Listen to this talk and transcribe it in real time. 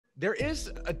there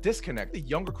is a disconnect. The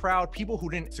younger crowd, people who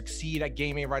didn't succeed at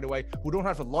gaming right away, who don't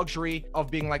have the luxury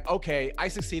of being like, okay, I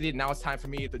succeeded, now it's time for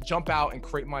me to jump out and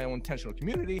create my own intentional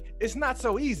community. It's not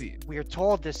so easy. We are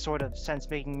told this sort of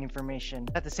sense-making information.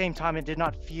 At the same time, it did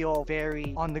not feel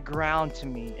very on the ground to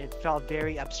me. It felt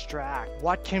very abstract.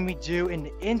 What can we do in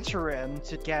the interim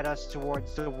to get us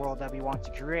towards the world that we want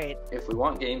to create? If we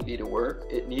want Game B to work,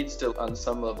 it needs to, on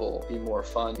some level, be more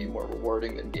fun, be more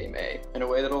rewarding than Game A, in a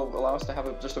way that'll allow us to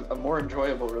have just a more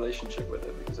enjoyable relationship with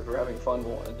it, because if we're having fun,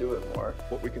 we'll want to do it more.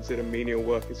 What we consider menial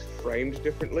work is framed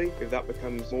differently. If that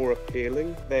becomes more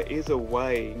appealing, there is a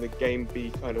way in the Game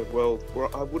B kind of world where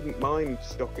I wouldn't mind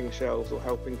stocking shelves or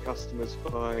helping customers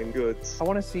find goods. I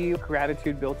want to see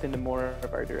gratitude built into more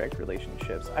of our direct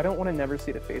relationships. I don't want to never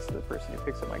see the face of the person who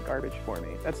picks up my garbage for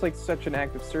me. That's like such an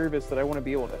act of service that I want to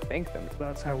be able to thank them.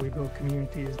 That's how we build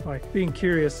community, is by being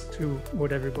curious to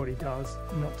what everybody does,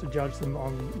 not to judge them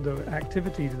on the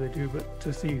activities they do, but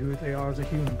to see who they are as a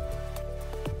human.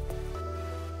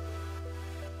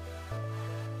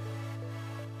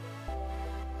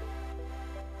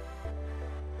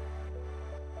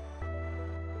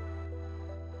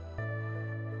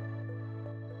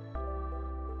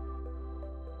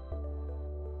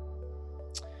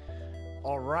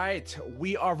 All right,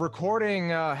 we are recording.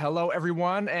 Hello,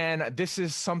 everyone, and this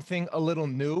is something a little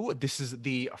new. This is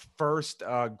the first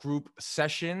group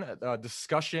session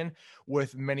discussion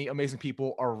with many amazing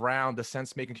people around the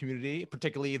sense-making community,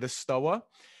 particularly the STOA.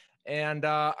 And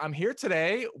I'm here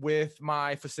today with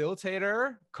my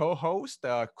facilitator, co-host,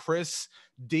 Chris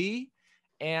D.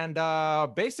 And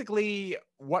basically,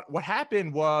 what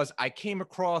happened was I came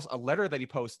across a letter that he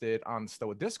posted on the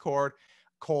STOA Discord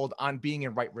called On Being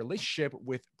in Right Relationship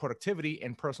with Productivity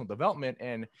and Personal Development.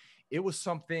 And it was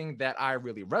something that I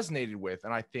really resonated with.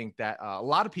 And I think that a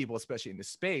lot of people, especially in this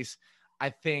space,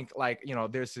 I think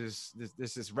there's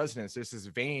this resonance, there's this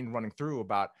vein running through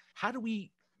about how do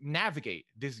we navigate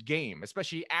this game,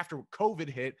 especially after COVID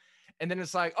hit. And then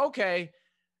it's like, okay,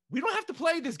 we don't have to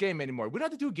play this game anymore. We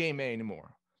don't have to do game A anymore.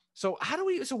 So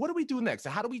what do we do next?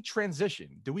 How do we transition?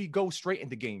 Do we go straight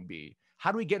into game B?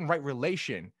 How do we get in right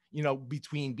relation,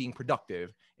 between being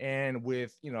productive and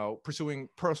with, pursuing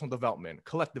personal development,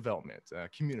 collect development,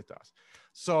 communitas?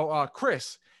 So,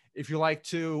 Chris, if you'd like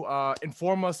to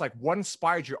inform us, like, what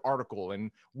inspired your article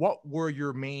and what were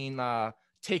your main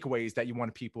takeaways that you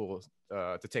wanted people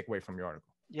to take away from your article?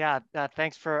 Yeah,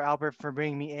 thanks for Albert for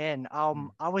bringing me in.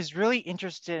 I was really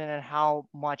interested in how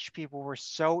much people were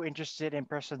so interested in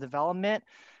personal development,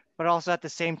 but also at the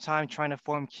same time trying to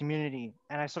form community.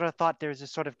 And I sort of thought there's a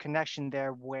sort of connection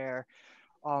there where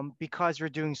because we're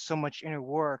doing so much inner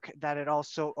work, that it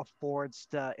also affords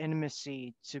the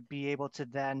intimacy to be able to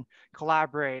then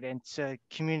collaborate and to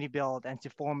community build and to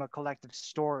form a collective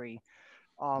story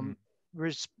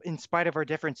in spite of our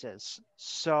differences.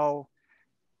 So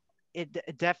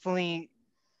it definitely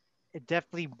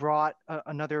brought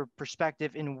another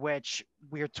perspective in which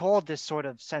we are told this sort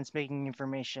of sense-making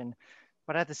information,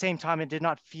 but at the same time, it did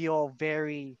not feel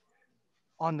very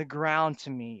on the ground to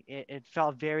me. It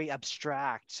felt very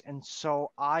abstract. And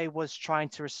so I was trying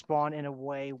to respond in a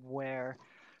way where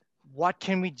what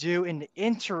can we do in the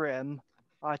interim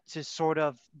to sort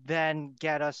of then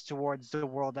get us towards the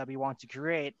world that we want to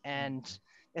create? And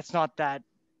it's not that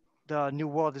the new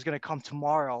world is going to come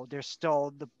tomorrow. There's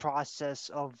still the process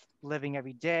of living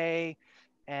every day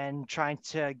and trying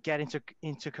to get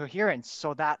into coherence.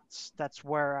 So that's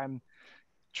where I'm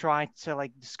trying to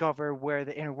discover where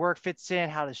the inner work fits in,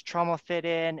 how does trauma fit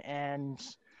in, and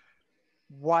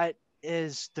what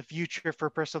is the future for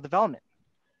personal development.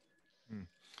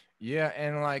 Yeah,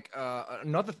 and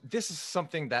this is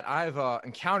something that I've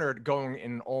encountered going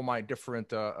in all my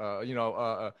different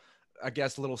I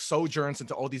guess little sojourns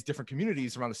into all these different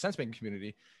communities around the sense-making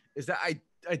community, is that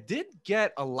I did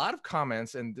get a lot of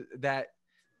comments, and that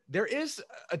there is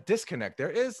a disconnect.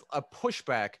 There is a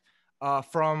pushback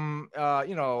from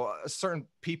certain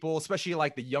people, especially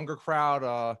like the younger crowd.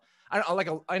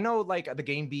 I know the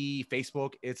Game B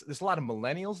Facebook, there's a lot of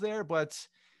millennials there, but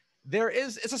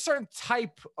it's a certain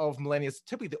type of millennials,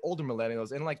 typically the older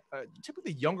millennials, and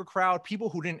typically the younger crowd, people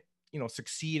who didn't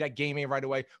succeed at gaming right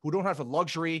away, who don't have the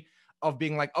luxury of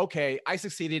being like, okay, I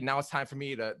succeeded, now it's time for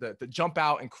me to jump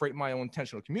out and create my own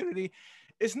intentional community.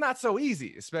 It's not so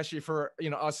easy, especially for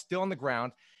us still on the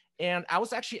ground. And I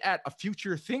was actually at a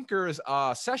Future Thinkers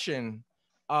session,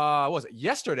 was it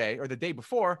yesterday or the day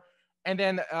before? And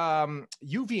then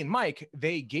UV and Mike,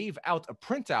 they gave out a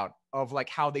printout of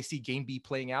how they see Game B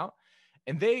playing out.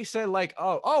 And they said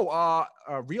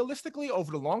realistically,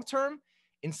 over the long term,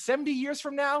 in 70 years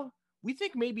from now, we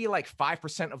think maybe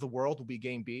 5% of the world will be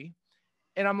Game B.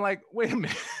 And I'm like, wait a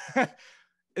minute.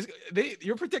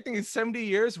 You're predicting in 70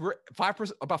 years, we're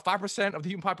 5%, about 5% of the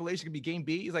human population can be game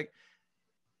B. He's like,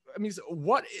 I mean, so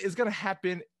what is going to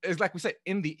happen is, like we said,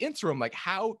 in the interim, like,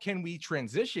 how can we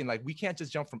transition? Like, we can't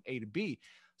just jump from A to B.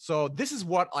 So this is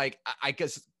what, like, I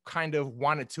guess kind of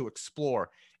wanted to explore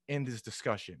in this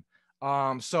discussion.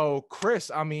 So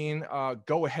Chris, I mean,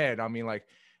 go ahead. I mean, like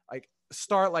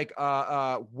start, like,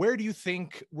 where do you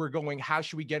think we're going? How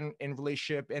should we get in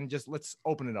relationship? And just let's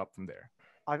open it up from there.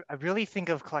 I really think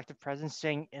of collective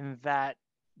presencing in that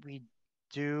we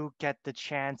do get the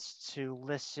chance to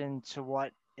listen to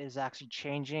what is actually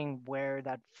changing, where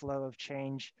that flow of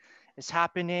change is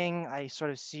happening. I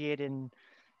sort of see it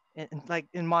like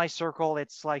in my circle,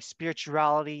 it's like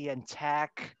spirituality and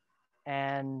tech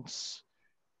and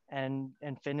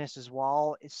and fitness as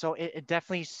well. So it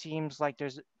definitely seems like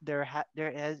there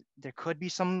could be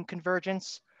some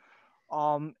convergence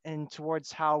and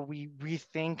towards how we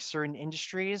rethink certain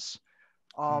industries.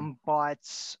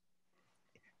 But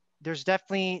there's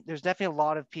definitely a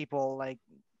lot of people like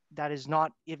that is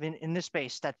not even in this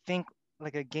space that think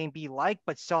like a game B like,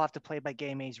 but still have to play by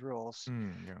game A's rules.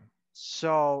 Yeah.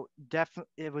 So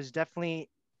it was definitely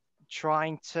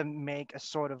trying to make a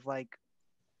sort of like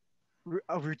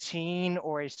a routine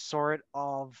or a sort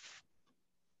of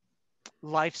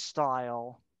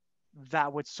lifestyle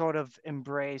that would sort of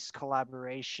embrace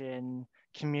collaboration,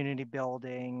 community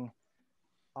building,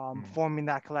 forming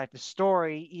that collective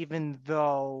story, even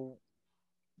though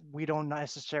we don't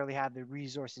necessarily have the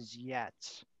resources yet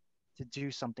to do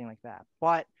something like that.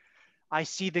 But I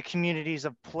see the communities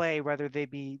of play, whether they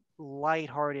be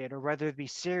lighthearted or whether it be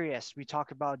serious. We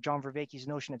talk about John Vervaeke's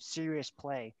notion of serious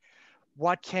play.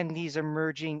 What can these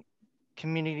emerging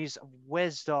communities of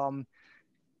wisdom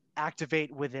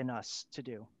activate within us to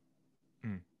do?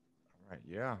 Right.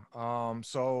 Yeah.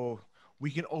 So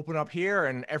we can open up here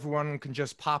and everyone can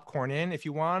just popcorn in if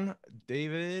you want.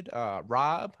 David,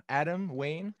 Rob, Adam,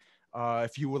 Wayne,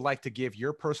 if you would like to give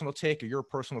your personal take or your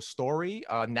personal story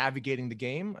navigating the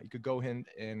game, you could go ahead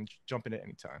and jump in at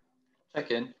any time.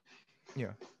 Check in.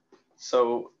 Yeah.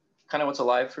 So kind of what's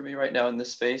alive for me right now in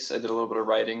this space, I did a little bit of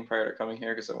writing prior to coming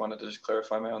here because I wanted to just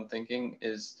clarify my own thinking,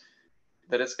 is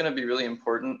that it's going to be really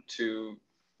important to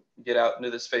get out into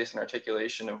the space and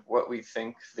articulation of what we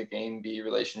think the game B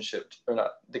relationship, or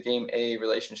not, the game A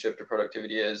relationship to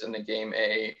productivity is, and the game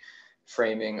A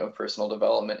framing of personal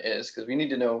development is, because we need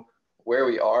to know where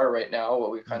we are right now,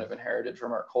 what we've kind of inherited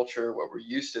from our culture, what we're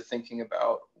used to thinking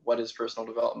about, what is personal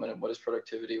development and what is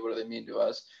productivity, what do they mean to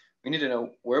us. We need to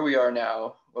know where we are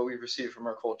now, what we've received from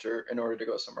our culture in order to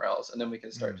go somewhere else. And then we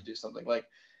can start to do something like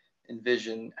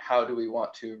envision how do we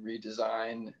want to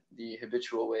redesign the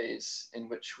habitual ways in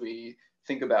which we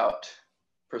think about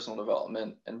personal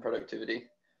development and productivity.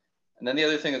 And then the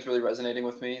other thing that's really resonating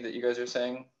with me that you guys are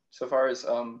saying so far is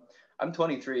I'm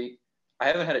 23. I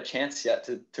haven't had a chance yet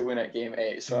to win at game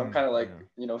A. So I'm kind of like,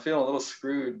 feeling a little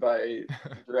screwed by the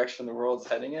direction the world's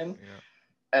heading in.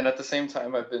 And at the same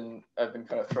time, I've been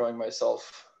kind of throwing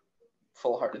myself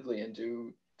full-heartedly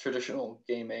into traditional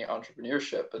game A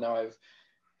entrepreneurship. But now I've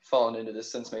fallen into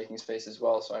this sense-making space as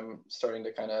well. So I'm starting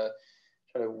to kind of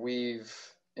try to weave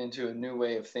into a new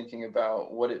way of thinking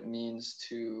about what it means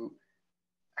to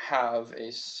have a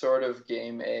sort of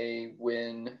game A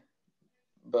win,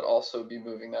 but also be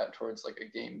moving that towards like a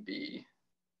game B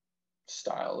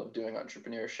style of doing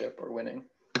entrepreneurship or winning.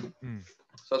 So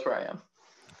that's where I am.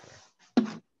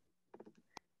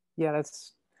 Yeah,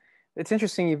 it's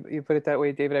interesting you put it that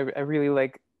way, David. I really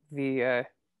like the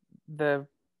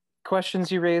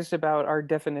questions you raised about our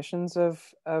definitions of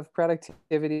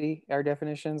productivity, our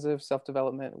definitions of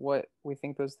self-development, what we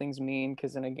think those things mean,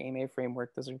 because in a game A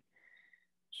framework, those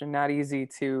are not easy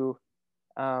to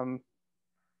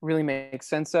really make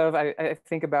sense of. I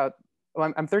think about,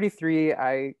 well, I'm 33.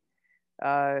 I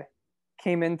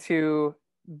came into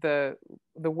the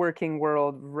working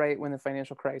world right when the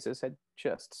financial crisis had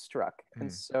just struck.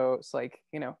 And so it's like,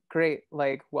 great,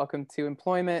 like, welcome to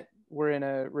employment. We're in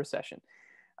a recession.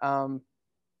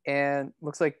 And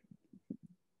looks like,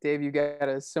 Dave, you got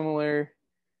a similar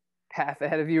path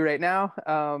ahead of you right now.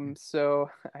 So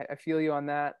I feel you on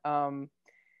that.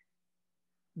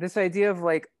 This idea of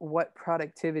like what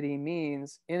productivity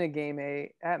means in a game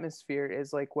A atmosphere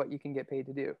is like what you can get paid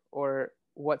to do, or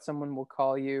what someone will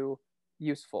call you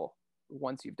useful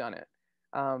once you've done it.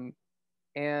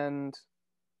 And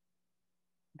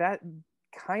that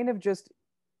kind of just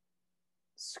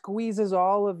squeezes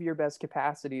all of your best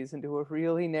capacities into a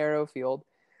really narrow field.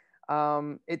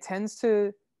 It tends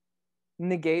to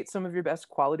negate some of your best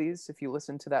qualities if you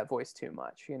listen to that voice too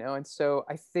much, and so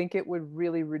I think it would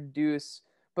really reduce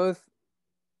both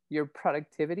your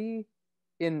productivity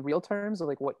in real terms,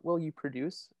 like what will you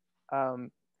produce. And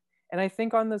I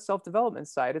think on the self-development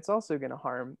side, it's also going to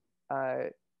harm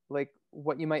like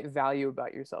what you might value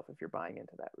about yourself if you're buying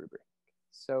into that rubric.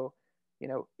 So, you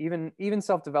know, even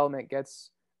self-development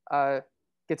gets a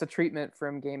treatment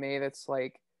from game A that's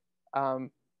like,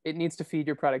 it needs to feed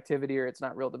your productivity or it's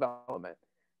not real development.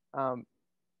 I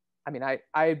mean,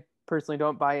 I personally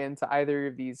don't buy into either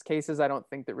of these cases. I don't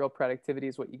think that real productivity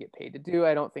is what you get paid to do.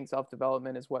 I don't think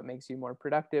self-development is what makes you more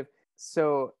productive.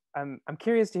 So I'm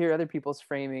curious to hear other people's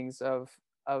framings of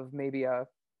maybe a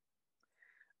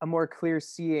more clear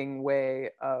seeing way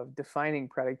of defining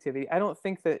productivity. I don't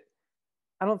think that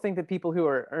people who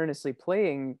are earnestly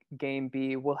playing game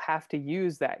B will have to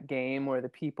use that game or the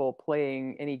people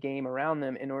playing any game around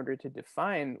them in order to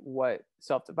define what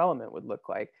self-development would look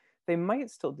like. They might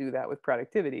still do that with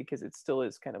productivity because it still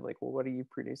is kind of like, well, what are you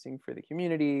producing for the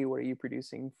community? What are you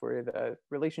producing for the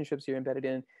relationships you're embedded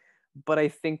in? But I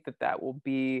think that will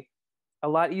be a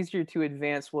lot easier to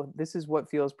advance. Well, this is what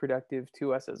feels productive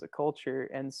to us as a culture.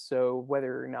 And so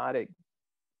whether or not it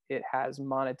has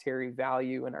monetary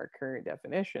value in our current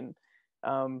definition,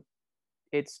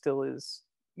 it still is,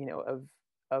 you know,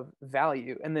 of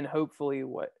value. And then hopefully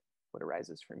what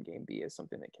arises from game B is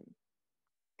something that can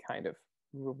kind of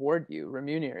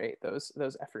remunerate those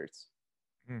efforts.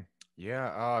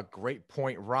 Yeah, great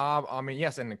point, Rob. I mean,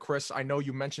 yes, and Chris, I know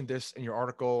you mentioned this in your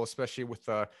article, especially with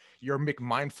your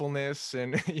mindfulness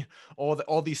and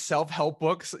all these self-help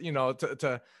books, you know,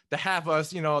 to have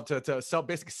us, you know, to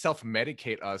basically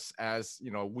self-medicate us as,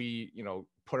 you know, we, you know,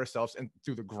 put ourselves in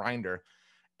through the grinder.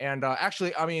 And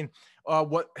actually, I mean,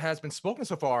 what has been spoken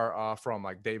so far from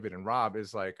like David and Rob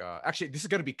is like, actually, this is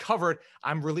going to be covered.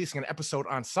 I'm releasing an episode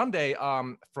on Sunday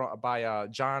by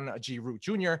John G. Root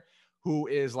Jr., who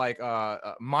is like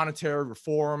a monetary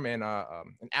reform and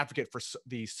an advocate for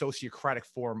the sociocratic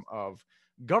form of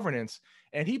governance.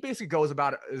 And he basically goes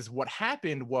about it as what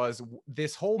happened was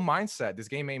this whole mindset, this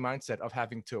game A mindset of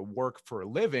having to work for a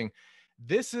living.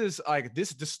 This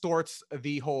distorts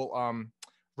the whole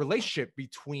relationship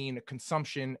between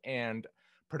consumption and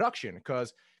production,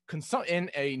 because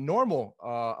in a normal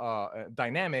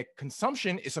dynamic,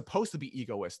 consumption is supposed to be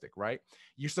egoistic, right?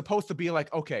 You're supposed to be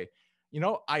like, okay, you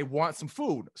know, I want some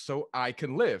food so I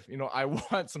can live. You know, I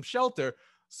want some shelter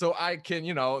so I can,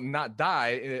 you know, not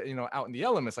die, you know, out in the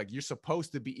elements. Like, you're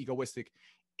supposed to be egoistic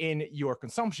in your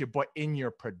consumption, but in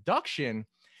your production,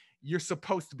 you're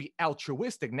supposed to be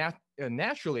altruistic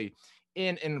naturally.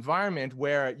 In an environment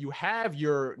where you have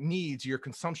your needs, your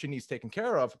consumption needs taken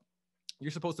care of,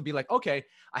 you're supposed to be like, okay,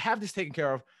 I have this taken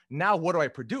care of. Now, what do I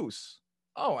produce?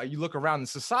 Oh, you look around in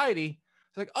society.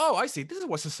 It's like, oh, I see. This is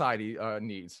what society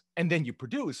needs. And then you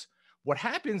produce. What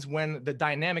happens when the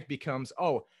dynamic becomes,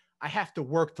 oh, I have to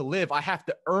work to live. I have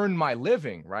to earn my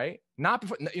living, right? Not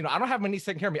before, you know, I don't have my needs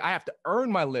taken care of me. I have to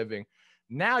earn my living.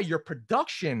 Now your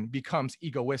production becomes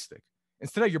egoistic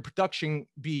instead of your production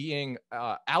being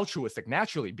altruistic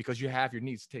naturally, because you have your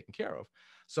needs taken care of.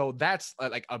 So that's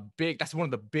that's one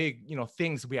of the big, you know,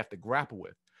 things we have to grapple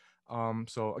with.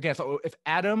 So again, so if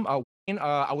Adam, I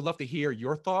would love to hear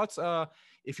your thoughts.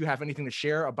 If you have anything to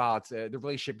share about the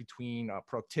relationship between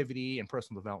productivity and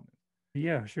personal development.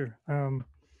 Yeah, sure.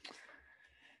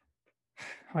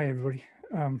 Hi, everybody.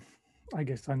 I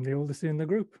guess I'm the oldest in the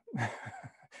group.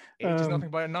 Age is nothing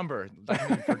but a number, like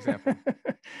me, for example.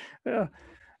 Yeah,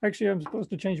 actually, I'm supposed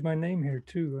to change my name here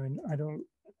too, and I don't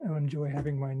enjoy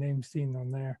having my name seen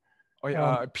on there. Oh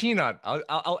yeah, Peanut.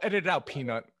 I'll edit it out,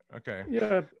 Peanut. Okay.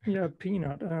 Yeah,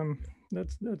 Peanut.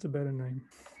 That's a better name.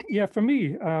 Yeah, for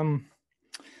me,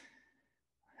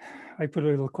 I put a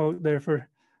little quote there for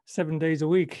 7 days a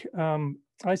week.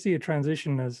 I see a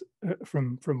transition as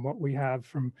from what we have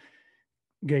from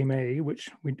game A, which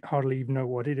we hardly even know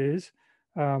what it is,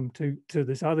 to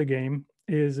this other game,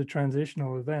 is a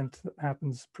transitional event that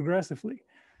happens progressively.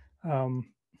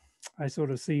 I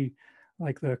sort of see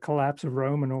like the collapse of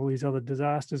Rome and all these other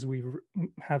disasters we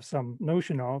have some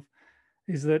notion of,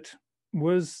 is that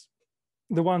was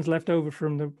the ones left over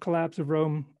from the collapse of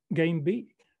Rome game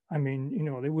B. I mean, you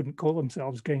know, they wouldn't call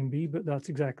themselves game B, but that's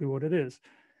exactly what it is.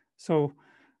 So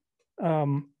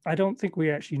I don't think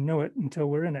we actually know it until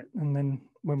we're in it. And then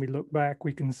when we look back,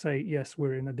 we can say, yes,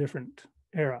 we're in a different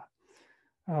era.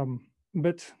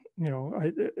 But, you know,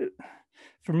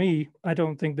 for me, I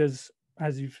don't think there's,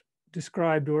 as you've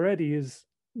described already, is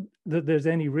that there's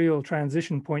any real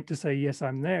transition point to say, yes,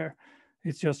 I'm there.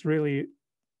 It's just really,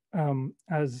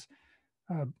 as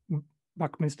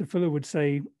Buckminster Fuller would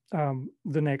say,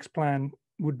 the next plan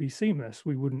would be seamless.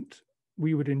 We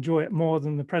would enjoy it more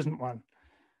than the present one.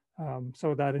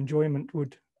 So that enjoyment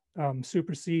would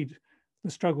supersede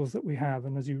the struggles that we have.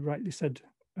 And as you rightly said,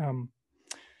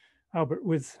 Albert,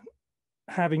 with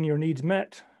having your needs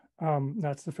met,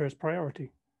 that's the first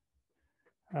priority,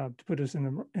 to put us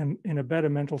in a better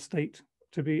mental state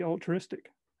to be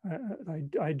altruistic.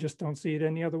 I just don't see it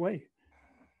any other way.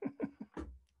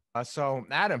 So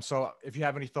Adam, so if you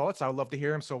have any thoughts, I would love to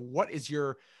hear them. So what is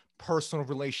your personal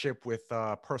relationship with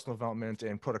personal development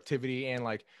and productivity, and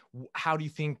like how do you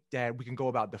think that we can go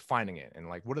about defining it, and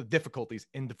like what are the difficulties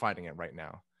in defining it right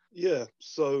now? Yeah,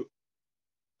 so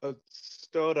I'd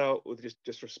start out with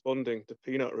just responding to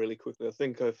Peanut really quickly. I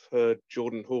think I've heard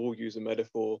Jordan Hall use a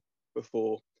metaphor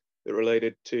before that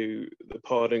related to the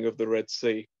parting of the Red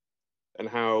Sea, and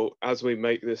how as we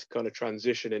make this kind of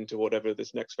transition into whatever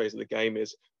this next phase of the game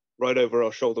is, right over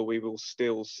our shoulder, we will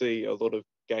still see a lot of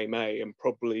game A and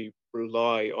probably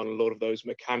rely on a lot of those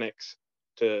mechanics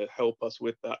to help us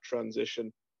with that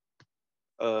transition.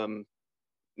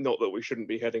 Not that we shouldn't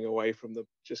be heading away from them,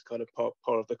 just kind of part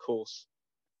of the course.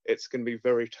 It's going to be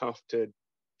very tough to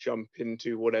jump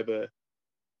into whatever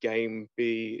game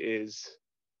B is,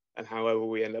 and however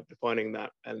we end up defining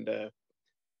that, and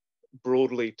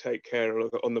broadly take care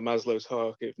of, on the Maslow's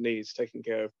hierarchy of needs, taking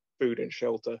care of food and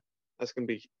shelter. That's going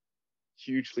to be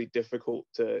hugely difficult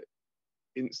to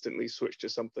instantly switch to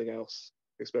something else,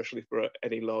 especially for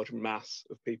any large mass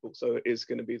of people. So it is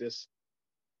going to be this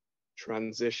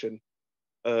transition.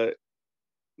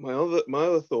 My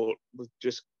other thought was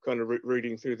just kind of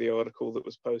reading through the article that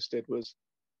was posted was,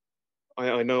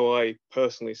 I know I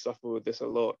personally suffer with this a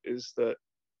lot, is that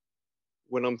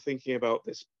when I'm thinking about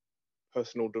this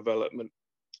personal development,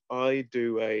 I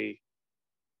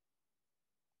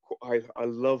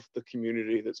love the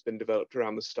community that's been developed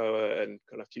around the Stoa and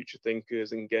kind of future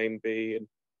thinkers and Game B, and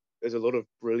there's a lot of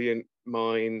brilliant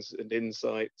minds and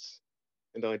insights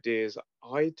and ideas.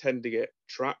 I tend to get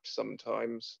trapped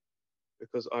sometimes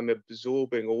because I'm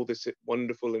absorbing all this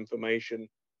wonderful information,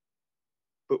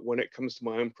 but when it comes to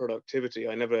my own productivity,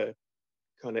 I never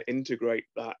kind of integrate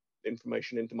that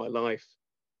information into my life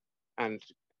and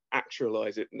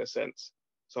actualize it in a sense.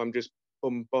 So I'm just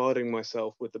bombarding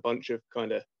myself with a bunch of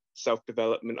kind of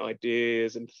self-development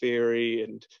ideas and theory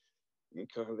and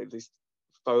kind of this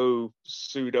faux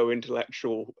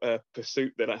pseudo-intellectual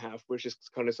pursuit that I have, which is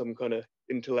kind of some kind of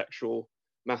intellectual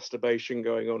masturbation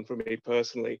going on for me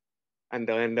personally. And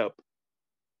I end up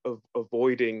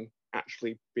avoiding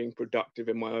actually being productive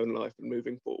in my own life and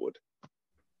moving forward.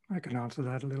 I can answer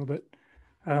that a little bit.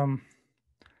 I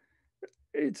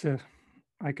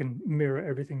can mirror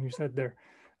everything you said there.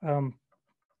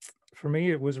 For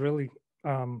me, it was really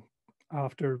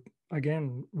after,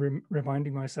 again,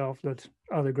 reminding myself that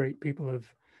other great people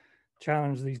have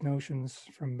challenged these notions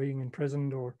from being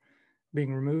imprisoned or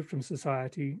being removed from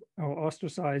society or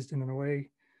ostracized in a way,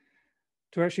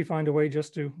 to actually find a way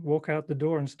just to walk out the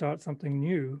door and start something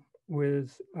new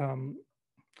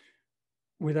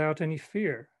without any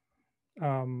fear.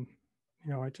 I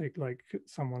take like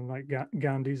someone like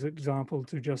Gandhi's example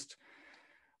to just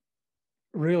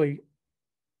really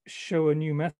show a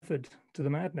new method to the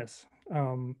madness,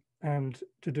 and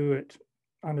to do it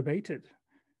unabated.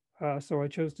 So I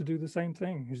chose to do the same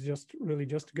thing, is just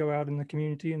to go out in the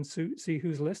community and see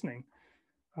who's listening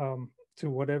to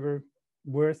whatever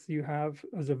worth you have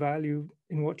as a value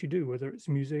in what you do, whether it's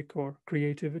music or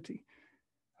creativity.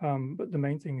 But the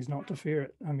main thing is not to fear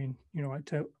it. I mean,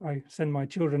 I send my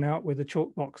children out with a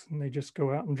chalk box and they just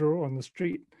go out and draw on the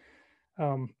street.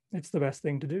 It's the best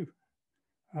thing to do.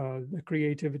 The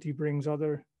creativity brings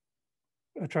other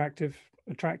attracted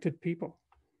people.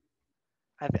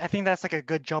 I think that's like a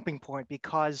good jumping point,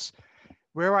 because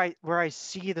where I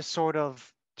see the sort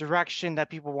of direction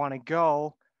that people want to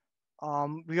go,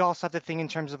 we also have to think in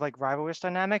terms of like rivalrous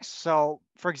dynamics. So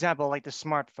for example, like the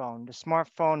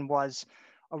smartphone was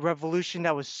a revolution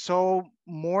that was so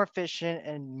more efficient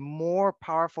and more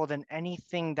powerful than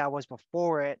anything that was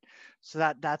before it.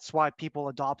 So that's why people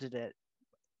adopted it.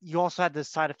 You also had the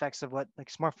side effects of what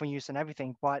like smartphone use and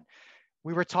everything, but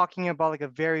we were talking about like a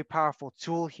very powerful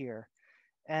tool here.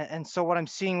 And so what I'm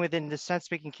seeing within the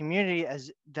sense-making community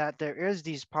is that there is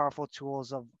these powerful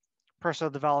tools of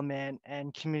personal development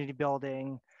and community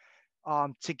building,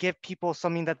 to give people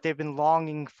something that they've been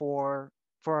longing for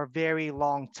a very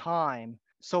long time.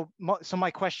 So my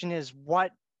question is,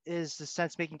 what is the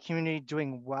sense-making community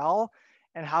doing well,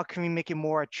 and how can we make it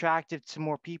more attractive to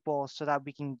more people so that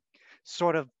we can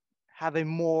sort of have a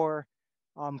more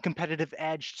competitive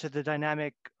edge to the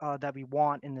dynamic that we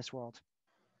want in this world?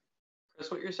 Chris,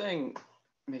 what you're saying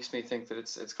makes me think that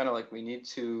it's kind of like we need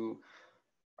to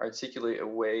articulate a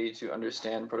way to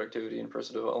understand productivity and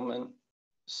personal development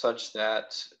such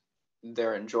that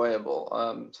they're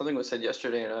enjoyable. Something was said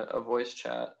yesterday in a voice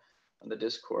chat on the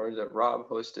Discord that Rob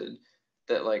hosted,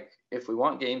 that like if we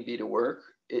want game B to work,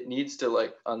 it needs to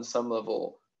like on some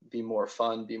level be more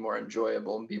fun, be more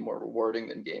enjoyable, and be more rewarding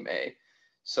than game A.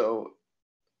 So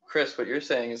Chris, what you're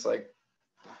saying is like,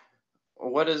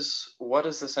 what does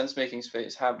the sense making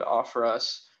space have to offer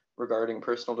us regarding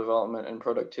personal development and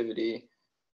productivity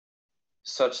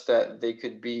such that they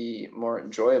could be more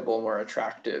enjoyable, more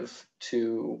attractive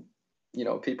to, you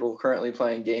know, people currently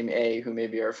playing game A who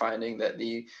maybe are finding that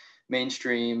the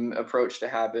mainstream approach to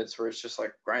habits where it's just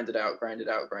like grind it out, grind it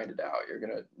out, grind it out. You're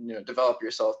going to, you know, develop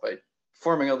yourself by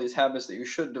forming all these habits that you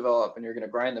should develop, and you're going to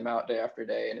grind them out day after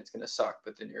day, and it's going to suck,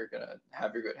 but then you're going to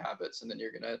have your good habits, and then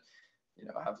you're going to, you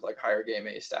know, have like higher game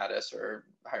A status or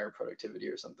higher productivity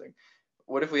or something.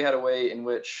 What if we had a way in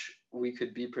which we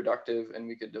could be productive and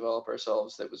we could develop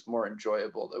ourselves that was more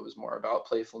enjoyable, that was more about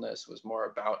playfulness, was more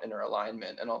about inner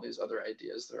alignment, and all these other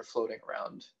ideas that are floating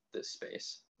around this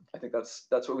space? I think that's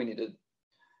what we need to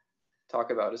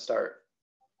talk about, is start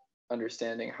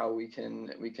understanding how we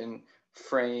can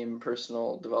frame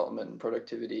personal development and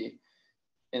productivity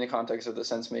in the context of the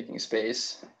sense-making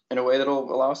space in a way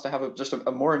that'll allow us to have just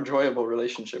a more enjoyable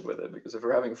relationship with it. Because if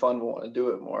we're having fun, we'll want to do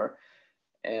it more.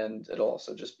 And it'll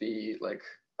also just be like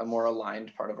a more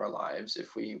aligned part of our lives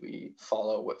if we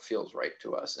follow what feels right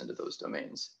to us into those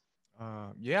domains.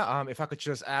 Yeah, if I could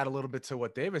just add a little bit to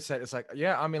what David said, it's like,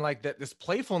 yeah, I mean, like that, this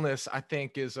playfulness, I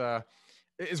think is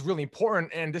really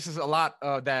important. And this is a lot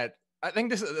that I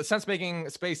think this the sense making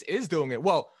space is doing it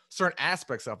well, certain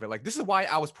aspects of it. Like, this is why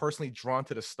I was personally drawn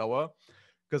to the Stoa.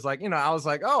 Because, like, you know, I was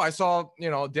like, oh, I saw,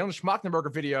 you know, Dylan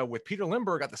Schmachtenberger video with Peter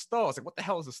Lindbergh at the Stoa. I was like, what the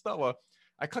hell is the Stoa?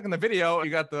 I click on the video, you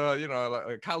got the, you know,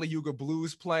 like Kali Yuga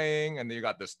blues playing, and then you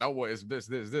got the Stoa is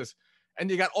this. And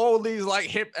you got all these like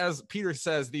hip, as Peter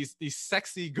says, these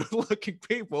sexy, good-looking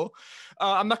people.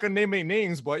 I'm not gonna name any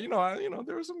names, but you know,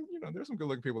 there's some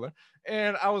good-looking people there.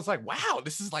 And I was like, wow,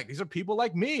 this is like, these are people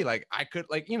like me. Like, I could,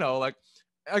 like, you know, like,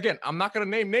 again, I'm not gonna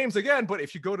name names again, but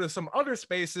if you go to some other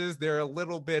spaces, they're a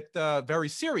little bit very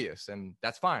serious, and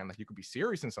that's fine. Like, you could be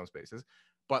serious in some spaces.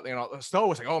 But, you know, Stowe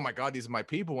was like, oh my God, these are my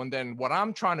people. And then what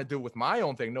I'm trying to do with my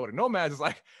own thing, Noetic Nomads, is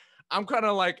like, I'm kind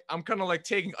of like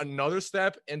taking another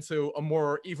step into a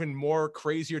more, even more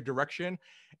crazier direction.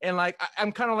 And like,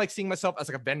 I'm kind of like seeing myself as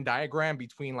like a Venn diagram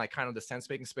between like kind of the sense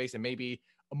making space and maybe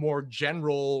a more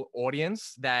general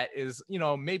audience that is, you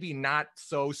know, maybe not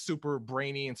so super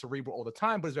brainy and cerebral all the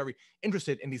time, but is very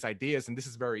interested in these ideas. And this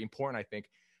is very important, I think,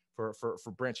 for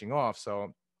branching off.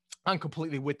 So I'm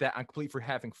completely with that. I'm completely for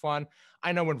having fun.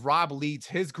 I know when Rob leads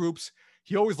his groups,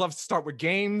 he always loves to start with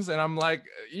games. And I'm like,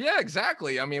 yeah,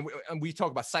 exactly. I mean, we talk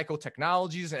about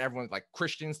psychotechnologies, and everyone's like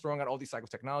Christians throwing out all these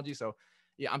psychotechnologies. So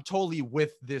yeah, I'm totally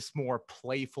with this more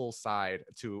playful side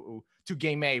to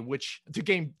game A, to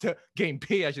game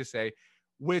B, I should say,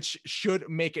 which should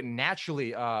make it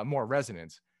naturally more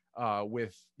resonant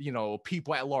with, you know,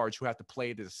 people at large who have to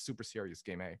play this super serious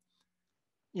game A.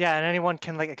 Yeah, and anyone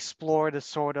can like explore the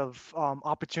sort of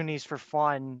opportunities for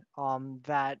fun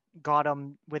that got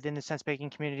them within the sense making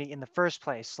community in the first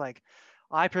place. Like,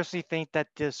 I personally think that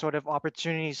the sort of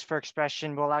opportunities for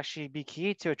expression will actually be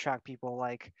key to attract people,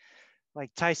 like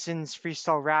Tyson's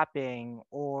freestyle rapping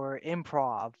or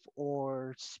improv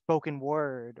or spoken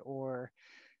word or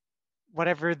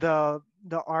whatever the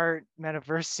art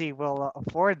metaverse will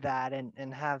afford that,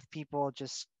 and have people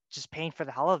just paint for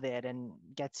the hell of it and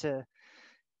get to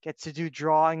do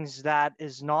drawings that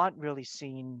is not really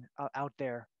seen out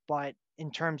there. But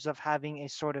in terms of having a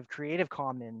sort of creative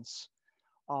commons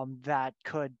that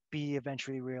could be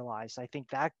eventually realized, I think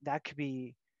that could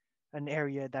be an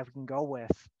area that we can go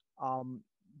with.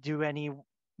 Do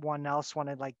anyone else want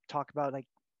to like talk about like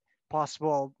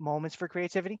possible moments for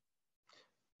creativity?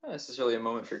 Not necessarily a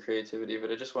moment for creativity,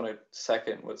 but I just want to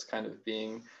second what's kind of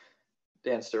being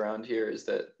danced around here, is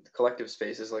that the collective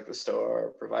spaces like the Stoa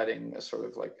are providing a sort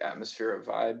of like atmosphere of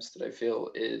vibes that I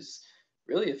feel is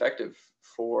really effective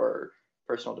for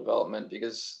personal development.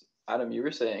 Because Adam, you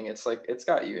were saying it's like it's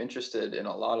got you interested in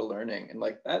a lot of learning, and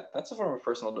like that's a form of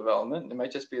personal development. It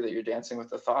might just be that you're dancing with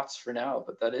the thoughts for now,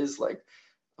 but that is like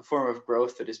a form of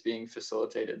growth that is being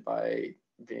facilitated by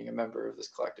being a member of this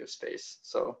collective space.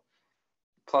 So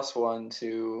 +1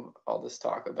 to all this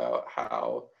talk about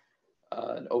how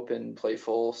an open,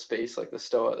 playful space like the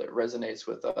Stoa that resonates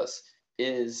with us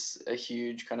is a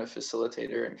huge kind of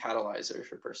facilitator and catalyzer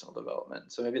for personal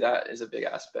development. So maybe that is a big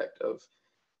aspect of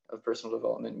personal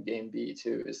development in game B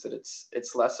too, is that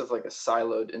it's less of like a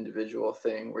siloed individual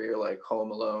thing where you're like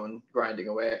home alone grinding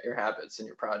away at your habits and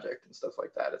your project and stuff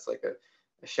like that. It's like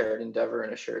a shared endeavor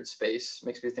and a shared space.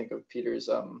 Makes me think of Peter's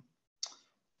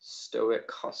Stoic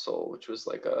Hustle, which was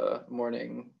like a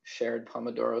morning shared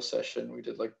Pomodoro session. We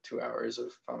did like 2 hours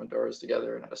of Pomodoros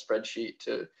together and had a spreadsheet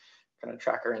to kind of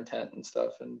track our intent and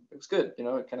stuff. And it was good. You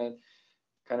know, it kind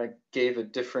of gave a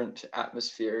different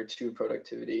atmosphere to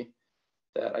productivity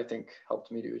that I think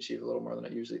helped me to achieve a little more than I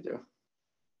usually do.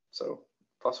 So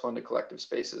 +1 to collective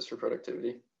spaces for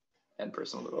productivity and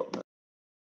personal development.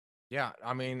 Yeah,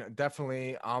 I mean,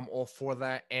 definitely, I'm all for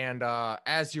that. And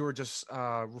as you were just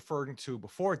referring to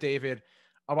before, David,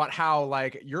 about how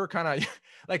like you're kind of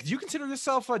like, do you consider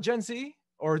yourself a Gen Z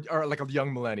or like a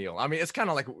young millennial? I mean, it's kind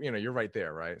of like, you know, you're right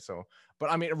there, right? So,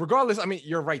 but I mean, regardless, I mean,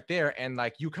 you're right there, and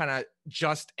like you kind of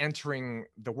just entering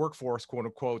the workforce, quote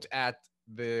unquote, at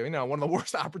the, you know, one of the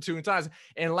worst opportune times.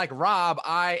 And like Rob,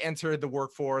 I entered the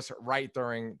workforce right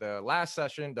during the last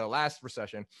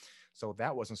recession. So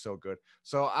that wasn't so good.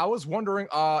 So I was wondering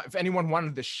if anyone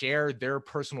wanted to share their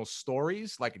personal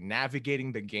stories, like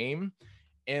navigating the game,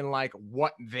 and like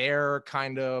what their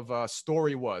kind of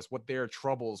story was, what their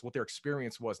troubles, what their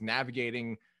experience was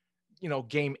navigating, you know,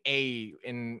 game A,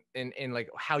 in like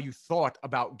how you thought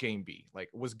about game B. Like,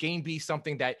 was game B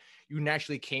something that you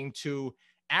naturally came to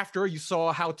after you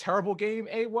saw how terrible game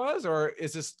A was, or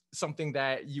is this something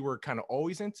that you were kind of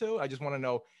always into? I just want to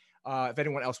know if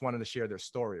anyone else wanted to share their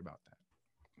story about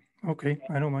that. Okay,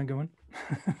 I don't mind going.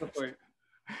 Go for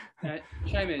it.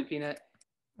 Chime in, Peanut.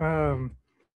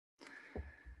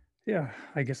 Yeah,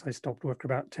 I guess I stopped work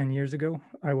about 10 years ago.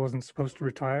 I wasn't supposed to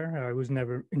retire. I was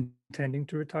never intending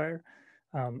to retire.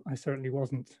 I certainly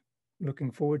wasn't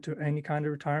looking forward to any kind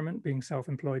of retirement, being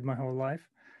self-employed my whole life.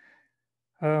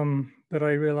 But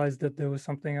I realized that there was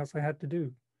something else I had to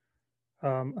do,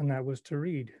 and that was to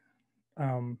read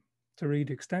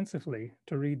extensively,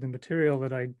 to read the material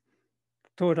that I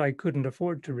thought I couldn't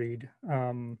afford to read.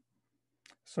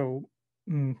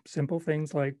 Simple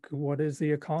things like, what is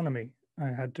the economy? I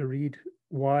had to read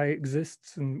why it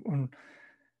exists, and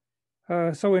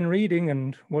so in reading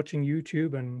and watching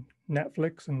YouTube and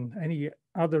Netflix and any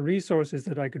other resources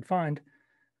that I could find,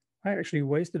 I actually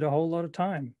wasted a whole lot of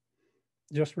time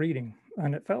just reading,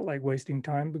 and it felt like wasting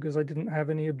time because I didn't have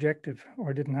any objective, or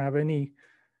I didn't have any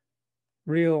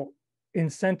real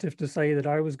incentive to say that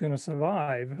I was going to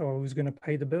survive or was going to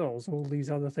pay the bills, all these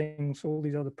other things, all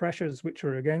these other pressures which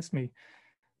are against me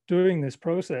during this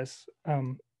process.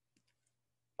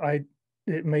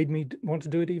 It made me want to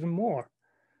do it even more.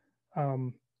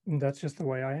 And that's just the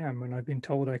way I am. When I've been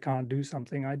told I can't do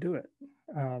something, I do it.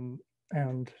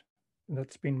 And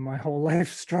that's been my whole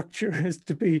life structure, is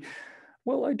to be,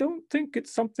 well, I don't think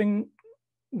it's something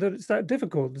that it's that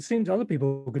difficult. It seems other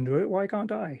people can do it. Why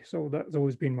can't I? So that's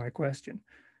always been my question.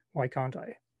 Why can't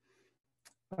I?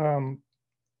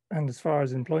 And as far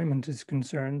as employment is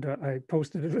concerned, I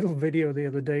posted a little video the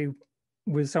other day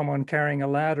with someone carrying a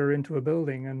ladder into a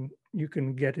building, and you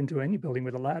can get into any building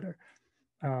with a ladder.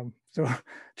 So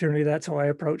generally that's how I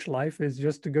approach life, is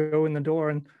just to go in the door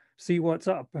and see what's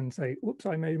up and say, oops,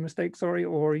 I made a mistake, sorry.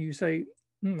 Or you say,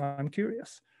 I'm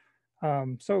curious.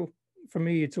 So for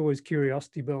me, it's always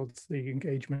curiosity builds the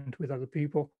engagement with other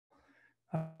people.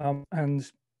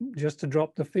 And just to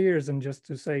drop the fears and just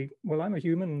to say, well, I'm a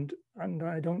human and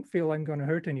I don't feel I'm going to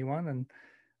hurt anyone. And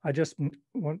I just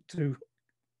want to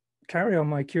carry on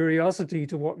my curiosity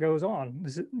to what goes on.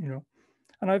 Is it,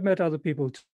 and I've met other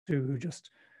people too who just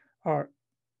are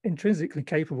intrinsically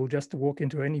capable just to walk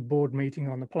into any board meeting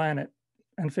on the planet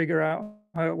and figure out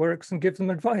how it works and give them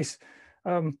advice.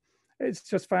 It's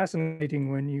just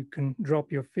fascinating when you can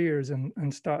drop your fears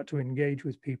and start to engage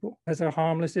with people as a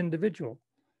harmless individual.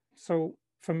 So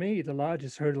for me, the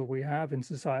largest hurdle we have in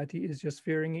society is just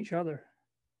fearing each other.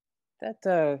 That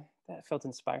felt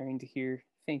inspiring to hear.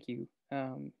 Thank you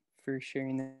for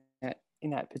sharing that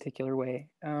in that particular way.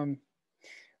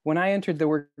 When I entered the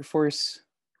workforce,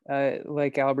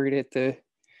 like Albert,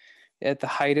 at the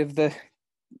height of the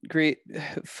great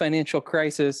financial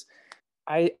crisis,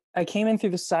 I came in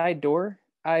through the side door.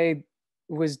 I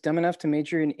was dumb enough to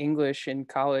major in English in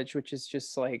college, which is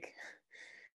just like,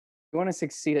 you want to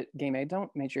succeed at game A, don't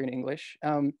major in English.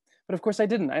 But of course I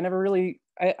didn't.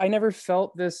 I never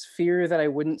felt this fear that I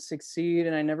wouldn't succeed,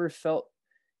 and I never felt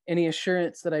any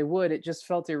assurance that I would. It just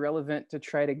felt irrelevant to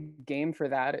try to game for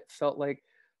that. It felt like,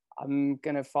 I'm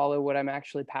going to follow what I'm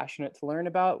actually passionate to learn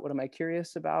about. What am I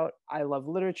curious about? I love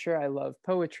literature. I love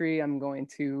poetry. I'm going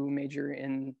to major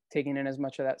in taking in as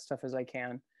much of that stuff as I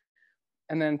can.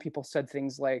 And then people said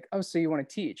things like, oh, so you want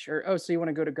to teach? Or, oh, so you want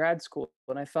to go to grad school?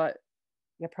 And I thought,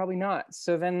 yeah, probably not.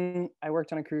 So then I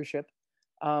worked on a cruise ship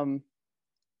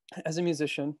as a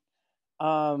musician,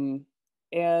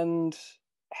 and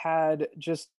had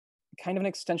just kind of an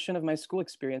extension of my school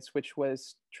experience, which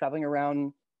was traveling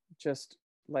around just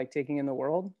like taking in the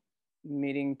world,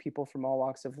 meeting people from all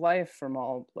walks of life, from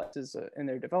all places in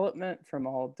their development, from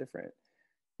all different,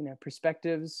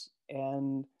 perspectives.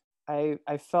 And I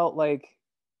felt like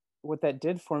what that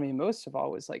did for me most of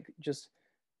all was like just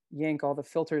yank all the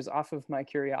filters off of my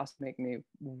curiosity, make me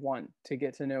want to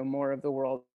get to know more of the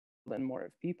world and more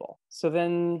of people. So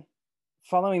then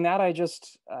following that,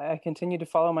 I continued to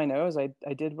follow my nose.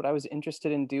 I did what I was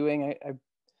interested in doing. I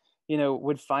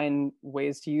would find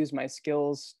ways to use my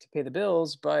skills to pay the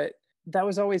bills, but that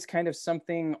was always kind of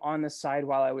something on the side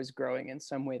while I was growing in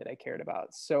some way that I cared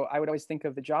about. So I would always think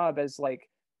of the job as like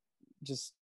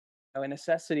just a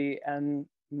necessity, and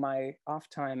my off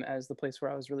time as the place where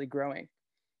I was really growing.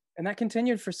 And that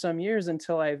continued for some years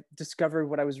until I discovered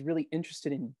what I was really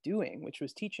interested in doing, which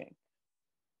was teaching.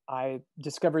 I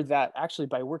discovered that actually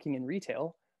by working in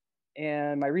retail,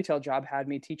 and my retail job had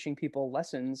me teaching people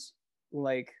lessons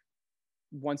like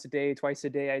once a day, twice a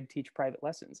day. I'd teach private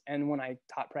lessons. And when I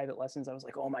taught private lessons, I was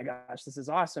like, oh my gosh, this is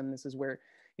awesome. This is where,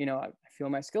 I feel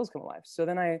my skills come alive. So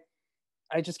then I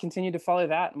just continued to follow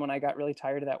that. And when I got really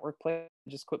tired of that workplace, I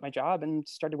just quit my job and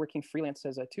started working freelance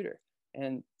as a tutor.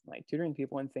 And like tutoring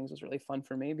people and things was really fun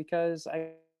for me because I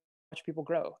watch people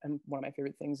grow. And one of my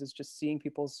favorite things is just seeing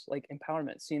people's like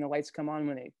empowerment, seeing the lights come on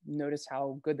when they notice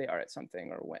how good they are at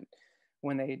something, or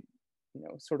when they,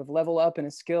 sort of level up in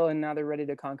a skill and now they're ready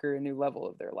to conquer a new level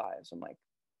of their lives. I'm like,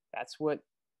 that's what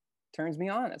turns me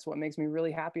on. That's what makes me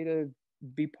really happy to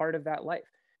be part of that life.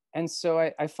 And so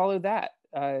I followed that.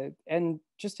 And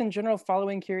just in general,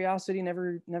 following curiosity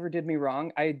never did me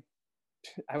wrong. I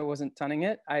wasn't tonning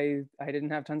it. I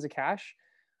didn't have tons of cash.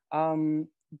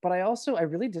 But I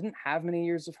really didn't have many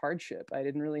years of hardship. I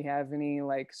didn't really have any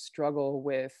like struggle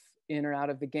with in or out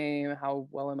of the game. How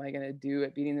well am I going to do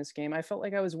at beating this game? I felt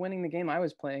like I was winning the game I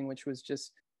was playing, which was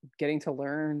just getting to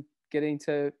learn, getting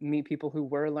to meet people who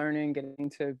were learning, getting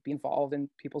to be involved in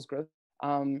people's growth.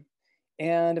 And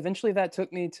eventually that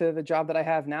took me to the job that I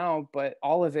have now, but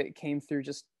all of it came through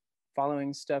just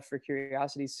following stuff for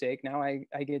curiosity's sake. Now I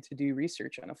get to do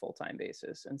research on a full-time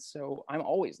basis. And so I'm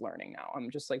always learning now. I'm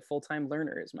just like full-time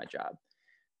learner is my job.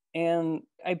 And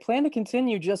I plan to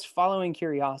continue just following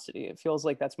curiosity. It feels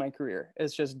like that's my career.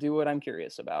 It's just do what I'm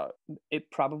curious about. It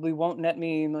probably won't net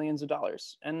me millions of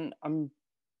dollars. And I'm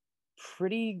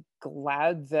pretty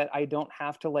glad that I don't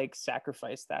have to like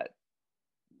sacrifice that,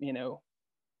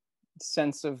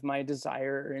 sense of my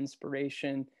desire or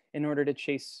inspiration in order to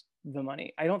chase the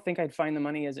money. I don't think I'd find the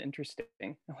money as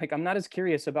interesting. Like I'm not as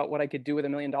curious about what I could do with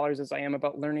 $1 million as I am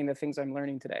about learning the things I'm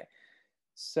learning today.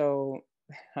 So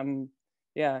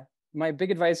my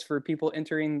big advice for people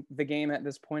entering the game at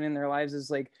this point in their lives is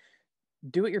like,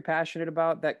 do what you're passionate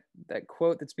about. That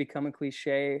quote that's become a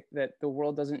cliche, that the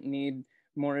world doesn't need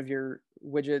more of your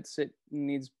widgets. It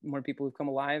needs more people who've come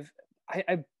alive.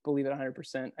 I believe it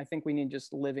 100%. I think we need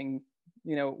just living,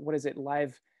 what is it?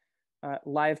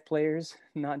 Live players,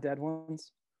 not dead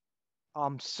ones.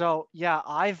 So yeah,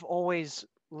 I've always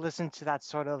listened to that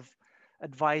sort of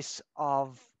advice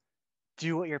of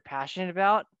do what you're passionate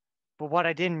about. But what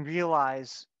I didn't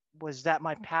realize was that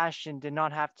my passion did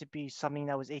not have to be something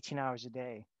that was 18 hours a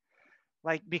day.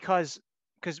 Like, because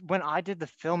when I did the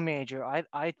film major,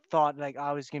 I thought like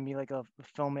I was gonna be like a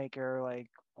filmmaker like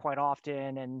quite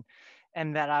often,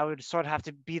 and that I would sort of have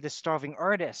to be the starving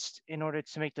artist in order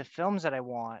to make the films that I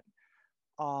want.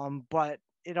 But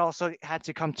it also had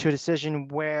to come to a decision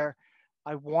where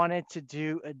I wanted to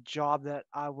do a job that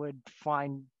I would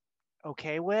find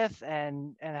okay with,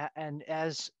 and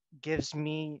as gives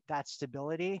me that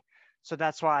stability. So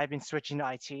that's why I've been switching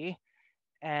to IT,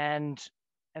 and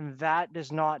that does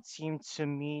not seem to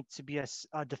me to be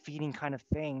a defeating kind of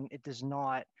thing. It does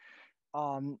not.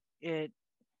 It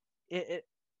it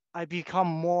I become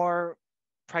more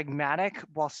pragmatic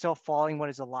while still following what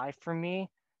is alive for me.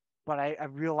 But I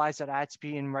realized that I had to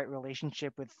be in right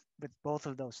relationship with both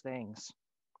of those things.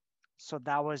 So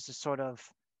that was the sort of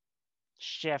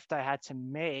shift I had to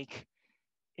make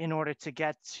in order to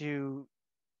get to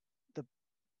the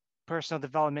personal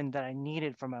development that I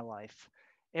needed for my life.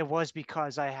 It was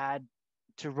because I had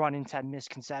to run into that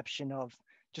misconception of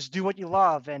just do what you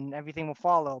love and everything will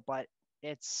follow. But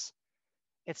it's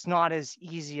not as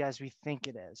easy as we think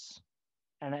it is.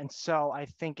 And so I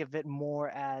think of it more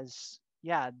as,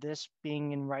 yeah, this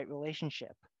being in right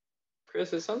relationship.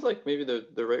 Chris, it sounds like maybe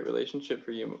the right relationship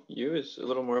for you is a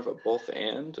little more of a both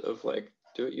and of like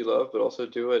do what you love, but also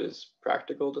do what is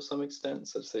practical to some extent,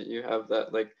 such that you have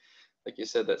that like you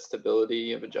said, that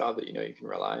stability of a job that you can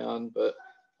rely on, but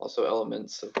also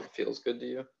elements of what feels good to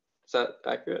you. Is that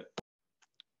accurate?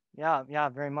 Yeah,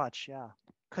 very much. Yeah.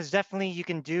 because definitely you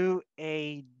can do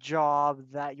a job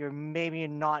that you're maybe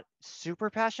not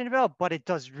super passionate about, but it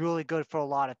does really good for a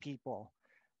lot of people.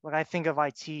 Like I think of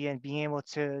IT and being able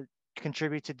to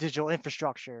contribute to digital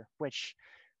infrastructure, which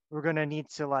we're gonna need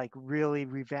to like really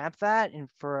revamp that and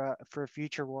for a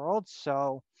future world.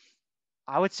 So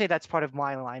I would say that's part of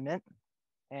my alignment,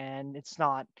 and that's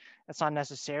not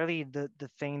necessarily the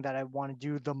thing that I want to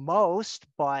do the most,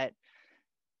 but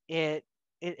it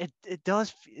it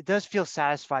does feel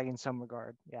satisfying in some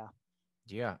regard. Yeah.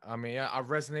 Yeah, I mean, yeah, I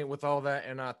resonate with all that,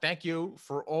 and thank you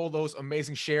for all those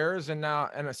amazing shares, and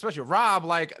especially Rob.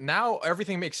 Like now,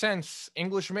 everything makes sense.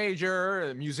 English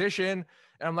major, musician,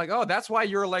 and I'm like, oh, that's why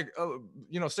you're like,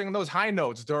 singing those high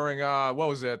notes during what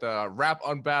was it, Rap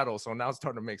Unbattle. So now it's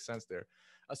starting to make sense there.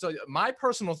 So my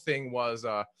personal thing was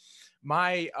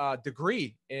my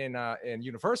degree in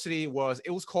university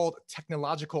was called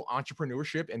technological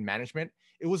entrepreneurship and management.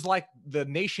 It was like the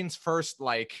nation's first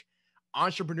like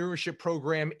entrepreneurship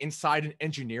program inside an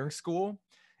engineering school.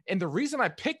 And the reason I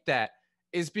picked that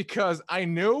is because I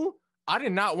knew I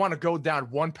did not want to go down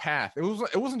one path. It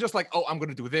wasn't just like, oh, I'm going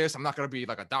to do this. I'm not going to be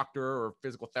like a doctor or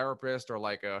physical therapist or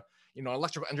like a,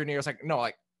 electrical engineer. It's like, no,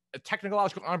 like a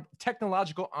technological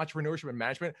entrepreneurship and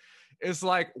management is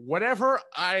like whatever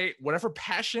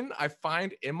passion I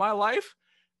find in my life,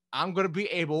 I'm going to be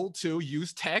able to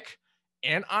use tech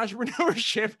and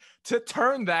entrepreneurship to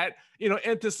turn that,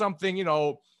 into something,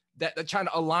 that kind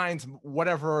of aligns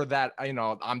whatever that,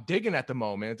 I'm digging at the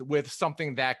moment with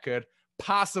something that could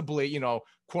possibly, quote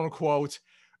unquote,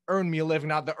 earn me a living.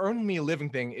 Now, the earn me a living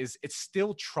thing it's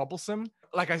still troublesome.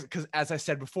 Because as I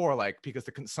said before, like, because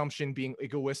the consumption being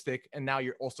egoistic, and now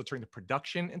you're also turning the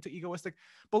production into egoistic.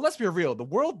 But let's be real, the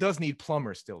world does need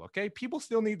plumbers still, okay? People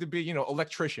still need to be,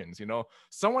 electricians,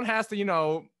 someone has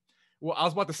to, well, I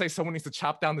was about to say someone needs to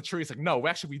chop down the trees. Like, no,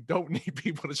 actually, we don't need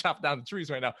people to chop down the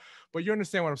trees right now. But you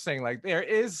understand what I'm saying? Like, there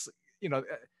is,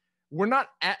 we're not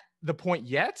at the point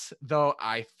yet, though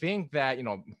I think that,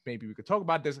 maybe we could talk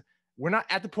about this. We're not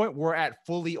at the point we're at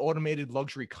fully automated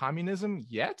luxury communism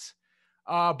yet.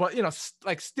 But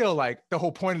like still like the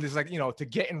whole point of this is like, to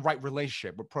get in right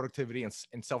relationship with productivity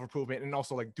and self-improvement, and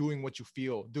also like doing what you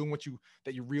feel, doing what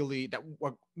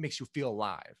what makes you feel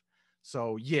alive.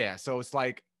 So yeah, so it's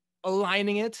like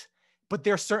aligning it, but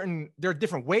there are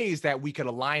different ways that we could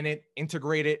align it,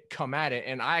 integrate it, come at it.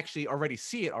 And I actually already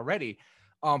see it already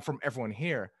from everyone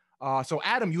here. So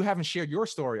Adam, you haven't shared your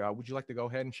story. Would you like to go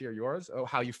ahead and share yours, or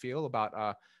how you feel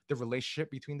about the relationship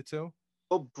between the two?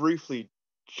 I'll briefly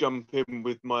jump in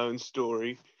with my own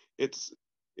story. It's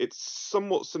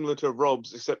somewhat similar to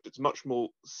Rob's, except it's much more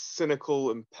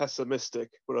cynical and pessimistic.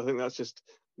 But I think that's just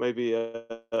maybe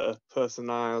a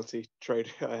personality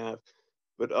trait I have.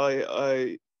 But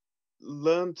I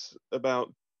learned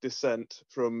about dissent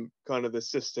from kind of the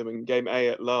system in game A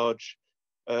at large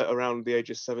around the age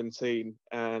of 17.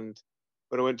 And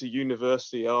when I went to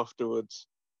university afterwards,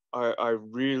 I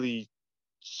really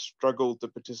struggled to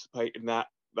participate in that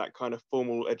kind of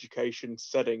formal education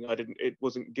setting. It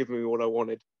wasn't giving me what I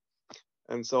wanted.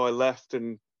 And so I left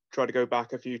and tried to go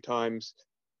back a few times,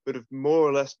 but have more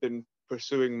or less been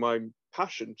pursuing my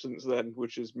passion since then,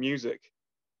 which is music.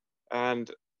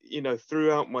 And,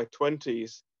 throughout my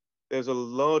 20s, there's a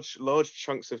large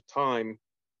chunks of time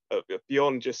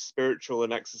beyond just spiritual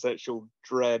and existential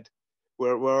dread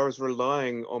where I was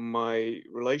relying on my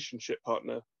relationship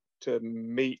partner to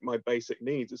meet my basic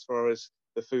needs as far as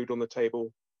the food on the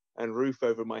table and roof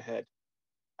over my head.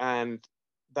 And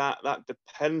that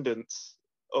dependence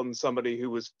on somebody who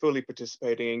was fully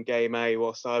participating in game A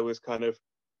whilst I was kind of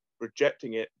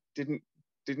rejecting it didn't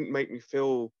make me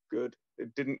feel good.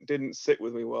 It didn't sit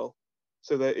with me well.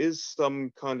 So there is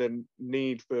some kind of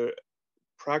need for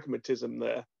pragmatism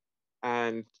there,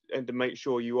 and to make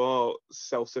sure you are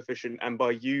self-sufficient, and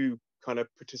by you kind of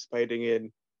participating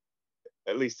in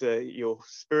at least your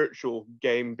spiritual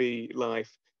game B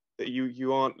life, that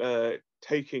you aren't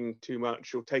taking too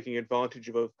much or taking advantage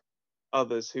of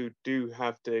others who do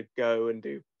have to go and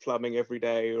do plumbing every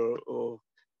day or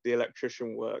the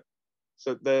electrician work.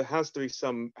 So there has to be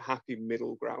some happy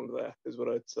middle ground there, is what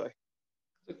I'd say.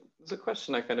 There's a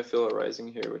question I kind of feel arising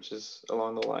here, which is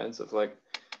along the lines of like,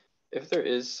 if there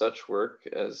is such work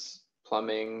as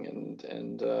plumbing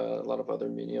and a lot of other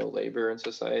menial labor in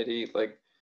society, like,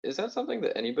 is that something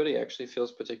that anybody actually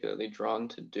feels particularly drawn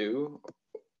to do,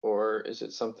 or is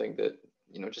it something that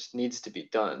just needs to be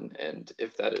done? And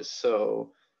if that is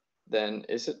so, then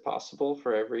is it possible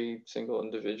for every single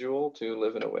individual to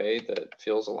live in a way that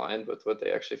feels aligned with what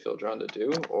they actually feel drawn to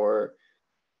do? Or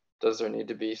does there need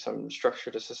to be some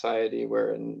structure to society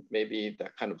wherein maybe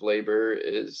that kind of labor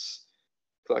is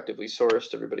collectively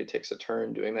sourced, everybody takes a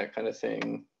turn doing that kind of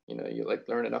thing. You know, you like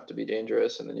learn enough to be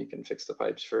dangerous, and then you can fix the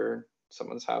pipes for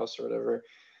someone's house or whatever.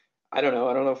 I don't know.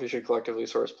 I don't know if we should collectively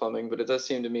source plumbing, but it does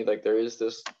seem to me like there is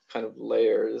this kind of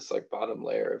layer, this like bottom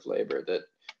layer of labor that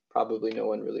probably no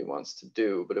one really wants to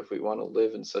do. But if we want to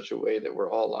live in such a way that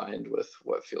we're all aligned with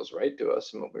what feels right to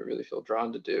us and what we really feel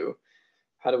drawn to do,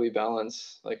 how do we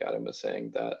balance, like Adam was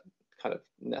saying, that kind of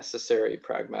necessary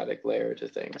pragmatic layer to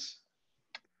things?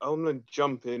 I'm going to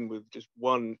jump in with just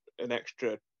an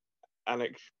extra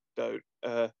anecdote.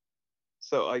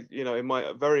 So in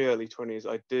my very early 20s,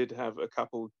 I did have a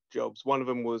couple jobs. One of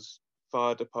them was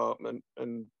fire department,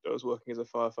 and I was working as a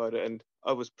firefighter, and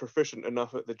I was proficient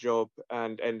enough at the job,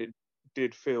 and it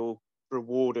did feel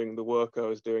rewarding, the work I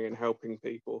was doing and helping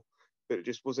people, but it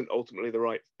just wasn't ultimately the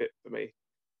right fit for me.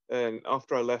 And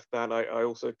after I left that, I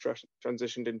also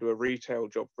transitioned into a retail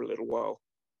job for a little while,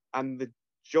 and the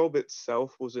job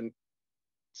itself wasn't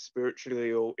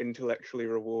spiritually or intellectually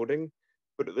rewarding,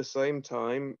 but at the same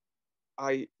time,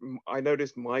 I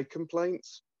noticed my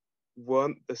complaints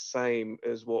weren't the same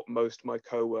as what most of my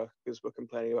co-workers were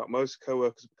complaining about. Most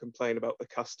co-workers would complain about the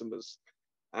customers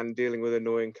and dealing with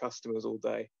annoying customers all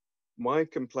day. My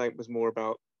complaint was more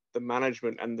about the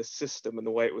management and the system and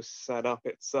the way it was set up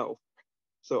itself.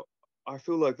 So I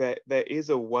feel like there is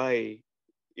a way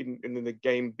in the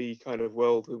game B kind of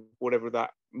world, whatever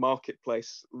that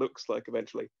marketplace looks like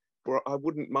eventually, where I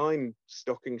wouldn't mind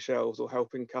stocking shelves or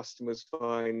helping customers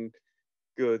find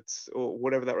goods or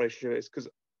whatever that relationship is, because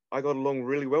I got along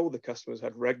really well with the customers. I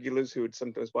had regulars who would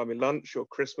sometimes buy me lunch or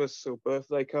Christmas or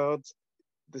birthday cards.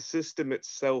 The system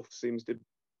itself seems to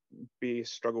be a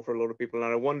struggle for a lot of people,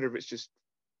 and I wonder if it's just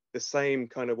the same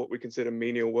kind of what we consider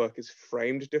menial work is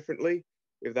framed differently,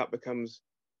 if that becomes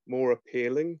more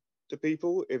appealing to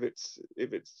people, if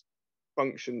it's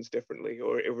functions differently,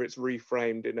 or if it's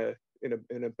reframed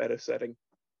in a better setting.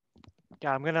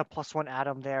 Yeah, I'm gonna plus one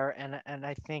Adam there, and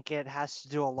I think it has to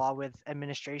do a lot with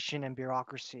administration and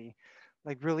bureaucracy,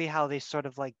 like really how they sort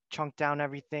of like chunk down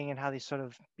everything and how they sort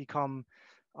of become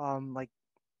like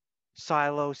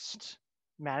silos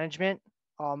management.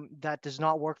 That does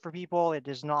not work for people. It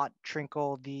does not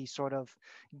trickle the sort of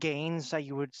gains that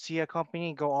you would see a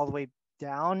company go all the way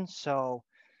down. So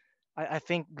I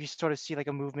think we sort of see like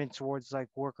a movement towards like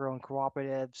worker-owned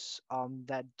cooperatives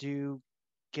that do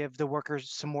give the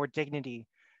workers some more dignity.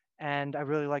 And I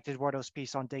really liked Eduardo's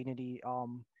piece on dignity.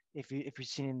 If you've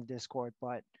seen it in the Discord,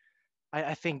 but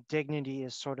I think dignity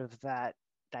is sort of that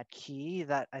key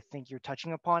that I think you're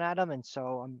touching upon, Adam. And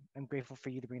so I'm grateful for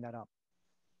you to bring that up.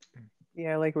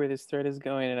 Yeah, I like where this thread is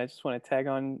going, and I just want to tag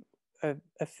on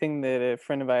a thing that a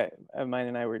friend of mine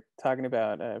and I were talking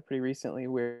about pretty recently,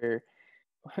 where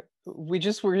we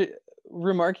just were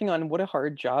remarking on what a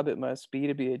hard job it must be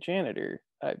to be a janitor.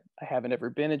 I haven't ever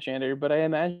been a janitor, but I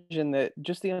imagine that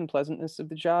just the unpleasantness of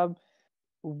the job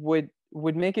would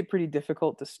make it pretty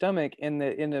difficult to stomach. In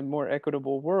a more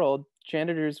equitable world,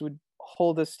 janitors would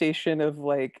hold a station of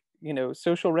like,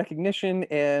 social recognition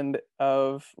and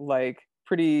of like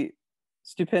pretty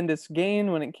stupendous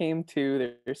gain when it came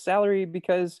to their salary,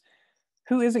 because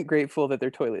who isn't grateful that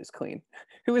their toilet is clean?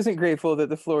 Who isn't grateful that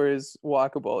the floor is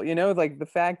walkable? Like the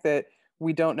fact that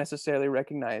we don't necessarily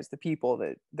recognize the people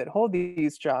that hold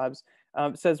these jobs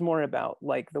says more about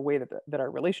like the way that our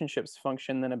relationships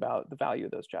function than about the value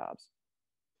of those jobs.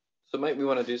 So might we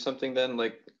want to do something then?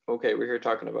 Like, okay, we're here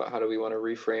talking about how do we want to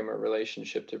reframe our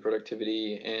relationship to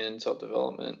productivity and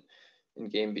self-development in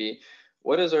game B.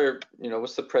 What is our,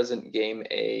 what's the present game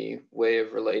A way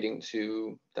of relating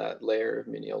to that layer of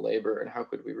menial labor, and how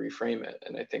could we reframe it?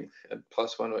 And I think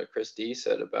plus one what Chris D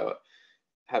said about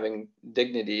having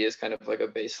dignity is kind of like a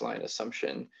baseline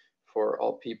assumption for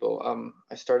all people.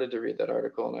 I started to read that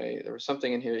article, and there was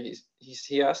something in here.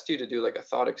 He asked you to do like a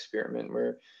thought experiment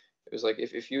where it was like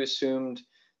if you assumed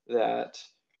that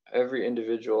every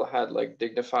individual had like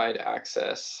dignified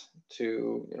access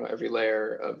to every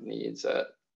layer of needs at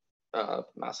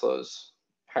Maslow's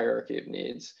hierarchy of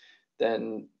needs,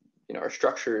 then our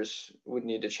structures would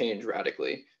need to change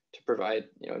radically to provide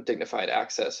dignified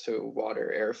access to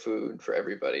water, air, food for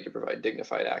everybody, to provide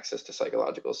dignified access to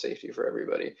psychological safety for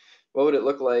everybody. What would it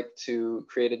look like to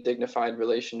create a dignified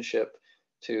relationship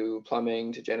to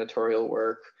plumbing, to janitorial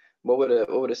work? What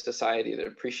would a society that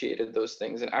appreciated those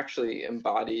things and actually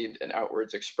embodied an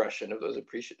outwards expression of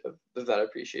that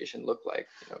appreciation look like?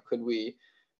 Could we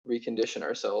recondition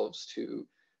ourselves to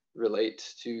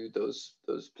relate to those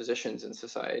positions in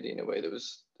society in a way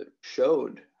that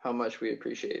showed how much we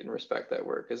appreciate and respect that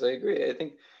work? Because I agree, I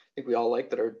think we all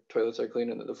like that our toilets are clean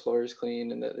and that the floor is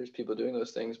clean and that there's people doing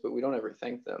those things, but we don't ever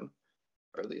thank them,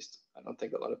 or at least I don't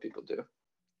think a lot of people do.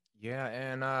 Yeah,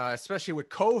 and especially with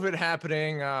COVID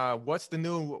happening, what's the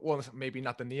new? Well, maybe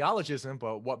not the neologism,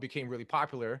 but what became really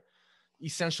popular: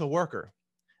 essential worker.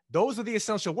 Those are the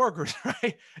essential workers,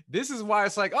 right? This is why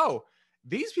it's like, oh,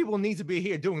 these people need to be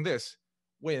here doing this.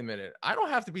 Wait a minute, I don't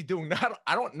have to be doing that.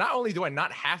 I don't. Not only do I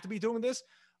not have to be doing this,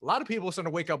 a lot of people are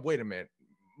starting to wake up. Wait a minute,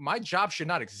 my job should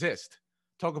not exist.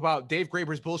 Talk about Dave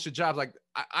Graeber's bullshit jobs. Like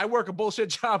I work a bullshit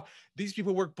job. These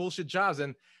people work bullshit jobs,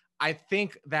 and I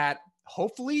think that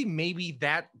hopefully maybe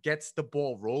that gets the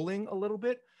ball rolling a little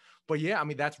bit. But yeah, I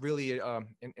mean that's really an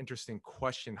interesting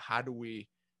question. How do we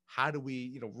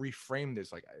reframe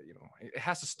this? Like it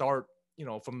has to start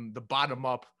from the bottom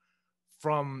up,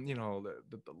 from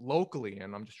the locally.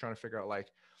 And I'm just trying to figure out like,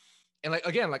 and like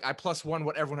again, like I plus one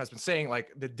what everyone has been saying, like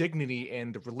the dignity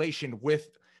and the relation with,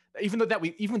 even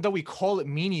though we call it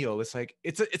menial, it's like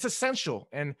it's essential.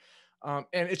 And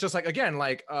it's just like again,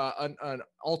 like an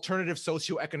alternative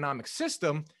socioeconomic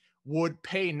system would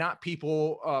pay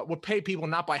people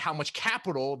not by how much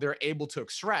capital they're able to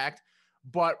extract,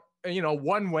 but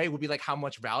one way would be like how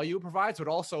much value it provides, but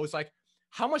also it's like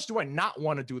how much do I not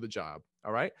want to do the job?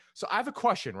 All right. So I have a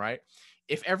question, right?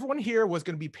 If everyone here was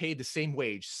going to be paid the same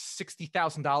wage,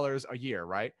 $60,000 a year,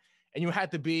 right? And you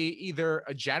had to be either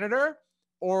a janitor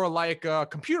or like a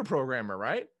computer programmer,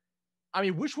 right? I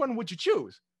mean, which one would you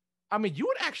choose? I mean, you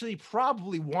would actually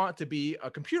probably want to be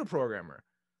a computer programmer.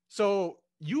 So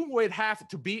you would have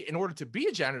to be, in order to be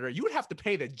a janitor, you would have to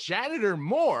pay the janitor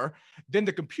more than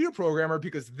the computer programmer,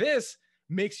 because this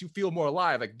makes you feel more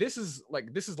alive. Like this is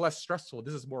less stressful.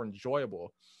 This is more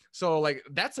enjoyable. So like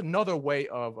that's another way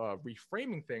of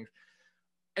reframing things.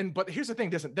 But here's the thing: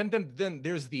 then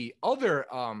there's the other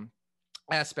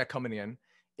aspect coming in,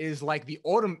 is like the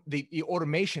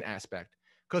automation aspect.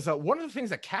 Because one of the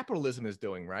things that capitalism is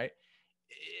doing, right?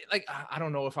 Like I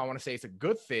don't know if I want to say it's a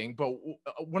good thing, but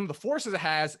one of the forces it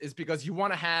has is because you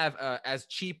want to have as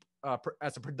cheap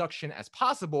as a production as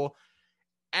possible.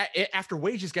 After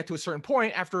wages get to a certain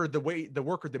point, after the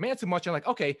worker demands too much, you're like,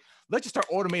 okay, let's just start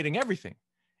automating everything.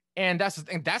 And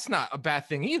that's not a bad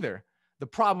thing either. The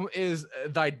problem is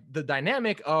the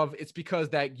dynamic of it's because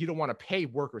that you don't want to pay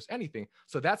workers anything.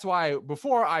 So that's why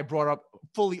before I brought up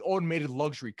fully automated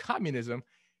luxury communism,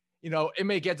 it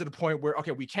may get to the point where,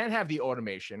 okay, we can have the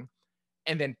automation,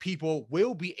 and then people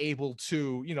will be able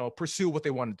to, pursue what they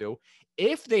want to do.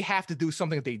 If they have to do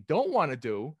something that they don't want to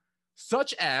do,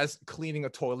 such as cleaning a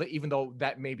toilet, even though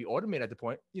that may be automated at the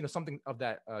point, something of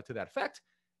that to that effect,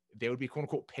 they would be quote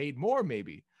unquote paid more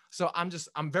maybe. So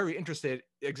I'm very interested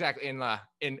exactly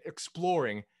in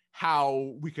exploring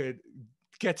how we could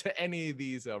get to any of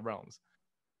these realms.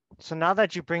 So now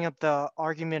that you bring up the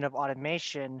argument of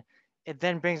automation, it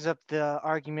then brings up the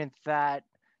argument that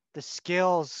the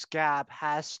skills gap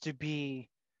has to be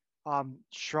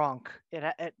shrunk.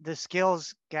 The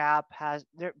skills gap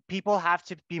people have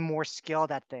to be more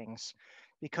skilled at things,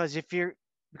 because if you're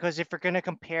going to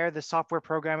compare the software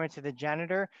programmer to the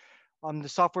janitor, the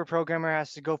software programmer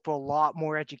has to go for a lot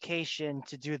more education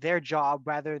to do their job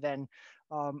rather than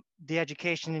the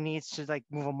education it needs to like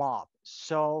move a mop.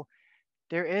 So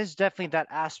there is definitely that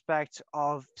aspect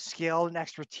of skill and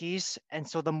expertise, and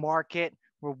so the market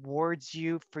rewards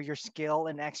you for your skill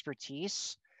and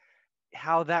expertise.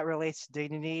 How that relates to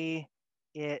dignity,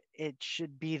 it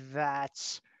should be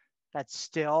that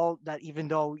even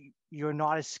though you're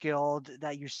not as skilled,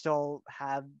 that you still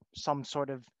have some sort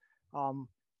of um,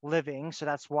 living. So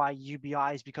that's why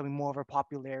UBI is becoming more of a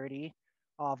popularity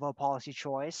of a policy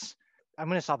choice. I'm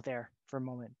going to stop there for a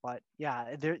moment, but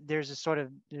yeah, there's sort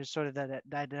of that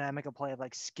dynamic of play of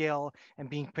like skill and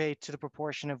being paid to the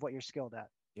proportion of what you're skilled at.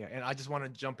 Yeah, and I just want to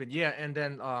jump in. Yeah, and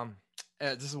then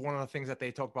this is one of the things that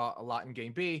they talk about a lot in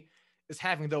Game B, is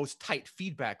having those tight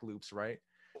feedback loops, right?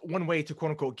 One way to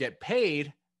quote unquote get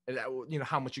paid,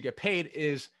 how much you get paid,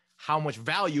 is how much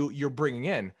value you're bringing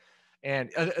in.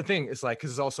 And a thing is like, because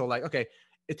it's also like, okay,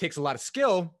 it takes a lot of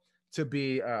skill to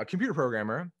be a computer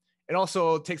programmer. It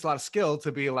also takes a lot of skill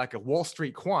to be like a Wall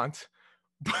Street quant,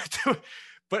 but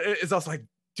it's also like,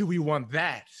 do we want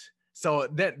that? So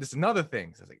there's another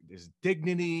thing. So it's like there's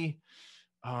dignity,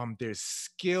 there's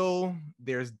skill,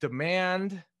 there's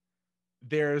demand,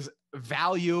 there's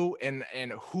value, and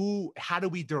how do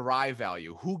we derive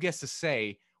value? Who gets to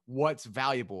say what's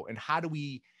valuable, and how do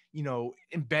we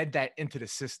embed that into the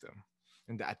system?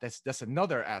 And that's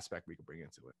another aspect we could bring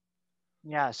into it.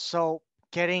 Yeah, so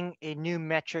getting a new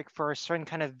metric for a certain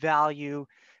kind of value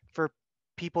for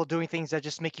people doing things that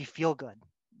just make you feel good.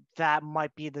 That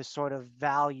might be the sort of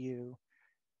value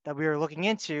that we were looking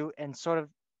into, and sort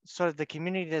of the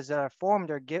communities that are formed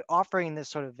are offering this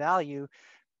sort of value,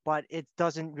 but it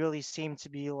doesn't really seem to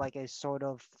be like a sort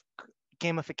of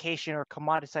gamification or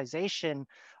commoditization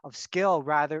of skill,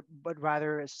 rather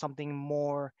as something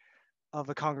more of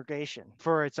a congregation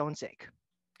for its own sake.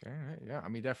 Okay, yeah, I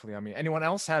mean, definitely. I mean, anyone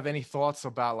else have any thoughts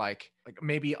about like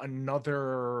maybe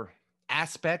another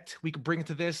aspect we could bring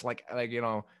to this? Like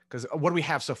because what do we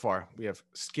have so far? We have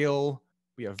skill,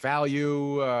 we have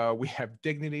value, we have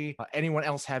dignity. Anyone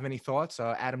else have any thoughts?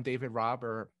 Adam, David, Rob,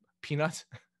 or Peanut?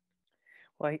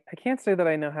 Well, I can't say that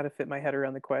I know how to fit my head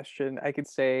around the question. I could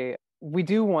say we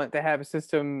do want to have a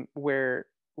system where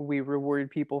we reward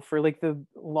people for like the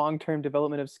long-term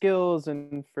development of skills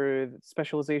and for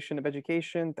specialization of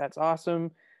education. That's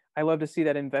awesome. I love to see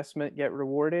that investment get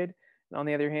rewarded. And on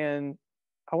the other hand,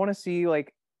 I want to see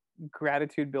like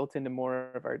gratitude built into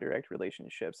more of our direct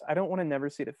relationships. I don't want to never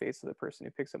see the face of the person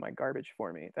who picks up my garbage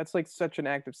for me. That's like such an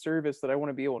act of service that I want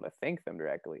to be able to thank them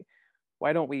directly.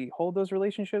 Why don't we hold those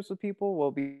relationships with people?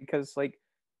 Well, because like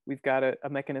we've got a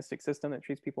mechanistic system that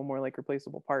treats people more like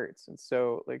replaceable parts. And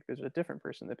so like there's a different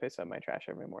person that picks up my trash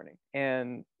every morning.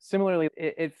 And similarly,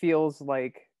 it feels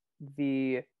like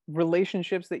the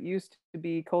relationships that used to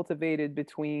be cultivated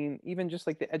between even just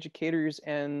like the educators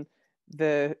and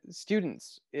the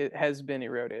students, it has been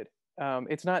eroded.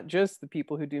 It's not just the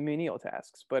people who do menial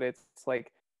tasks, but it's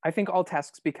like I think all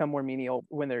tasks become more menial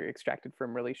when they're extracted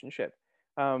from relationship.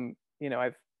 I've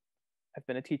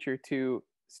been a teacher to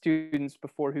students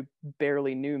before who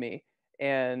barely knew me,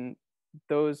 and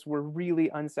those were really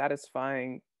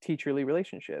unsatisfying teacherly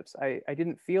relationships. I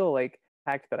didn't feel like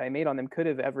the impact that I made on them could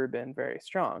have ever been very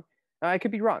strong. I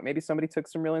could be wrong. Maybe somebody took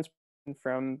some real inspiration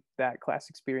from that class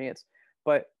experience,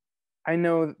 but I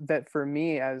know that for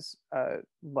me as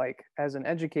an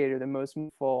educator, the most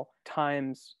meaningful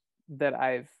times that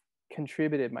I've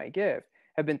contributed my gift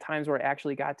have been times where I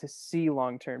actually got to see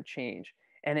long-term change.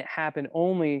 And it happened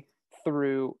only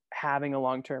through having a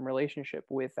long-term relationship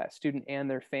with that student and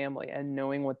their family and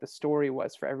knowing what the story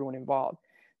was for everyone involved.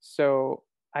 So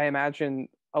I imagine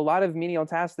a lot of menial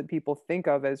tasks that people think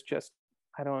of as just,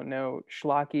 I don't know,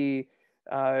 schlocky,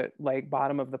 like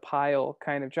bottom of the pile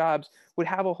kind of jobs would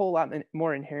have a whole lot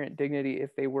more inherent dignity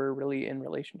if they were really in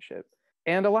relationship.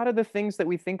 And a lot of the things that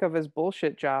we think of as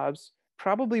bullshit jobs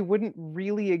probably wouldn't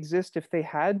really exist if they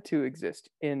had to exist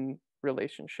in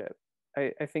relationship.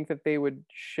 I think that they would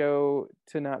show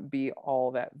to not be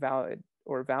all that valid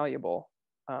or valuable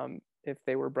if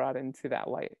they were brought into that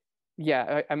light.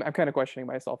 Yeah, I'm kind of questioning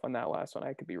myself on that last one.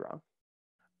 I could be wrong.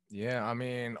 Yeah, I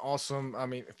mean, awesome. I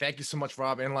mean, thank you so much,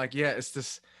 Rob. And like, yeah, it's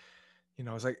this,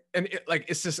 it's like,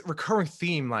 it's this recurring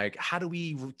theme. Like, how do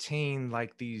we retain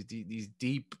like these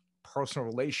deep personal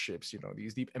relationships?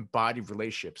 These deep embodied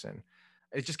relationships, and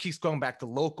it just keeps going back to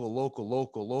local,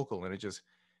 and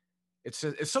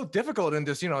it's so difficult in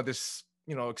this,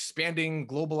 expanding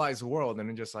globalized world, and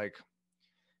then just like,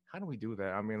 how do we do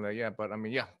that? I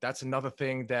mean, that's another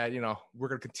thing that, we're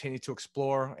going to continue to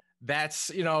explore. That's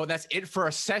it for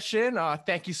a session.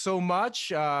 Thank you so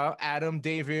much, Adam,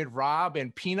 David, Rob,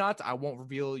 and Peanut. I won't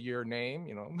reveal your name,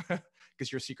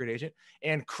 because you're a secret agent.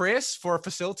 And Chris for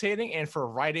facilitating and for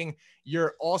writing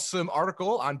your awesome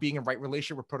article on being in right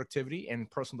relationship with productivity and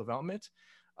personal development.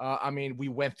 We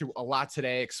went through a lot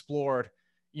today, explored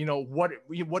what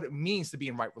it means to be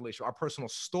in right relationship, our personal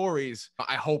stories.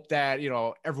 I hope that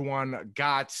everyone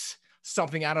got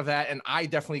something out of that, and I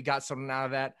definitely got something out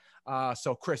of that.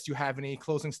 So Chris, do you have any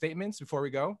closing statements before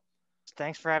we go?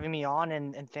 Thanks for having me on,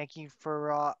 and thank you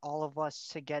for all of us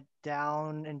to get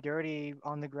down and dirty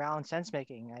on the ground sense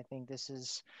making. I think this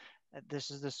is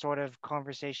the sort of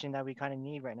conversation that we kind of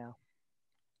need right now.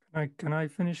 Can I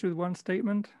finish with one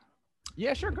statement?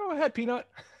 Yeah, sure. Go ahead, Peanut.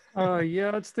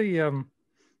 Yeah, it's the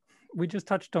we just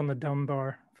touched on the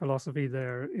Dunbar philosophy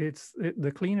there.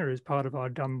 The cleaner is part of our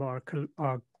Dunbar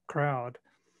crowd.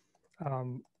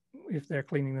 If they're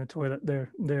cleaning the toilet,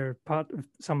 they're part of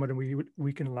someone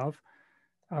we can love,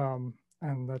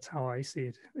 and that's how I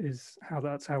see it.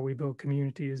 That's how we build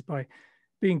community, is by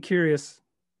being curious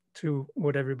to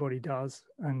what everybody does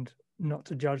and not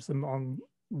to judge them on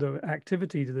the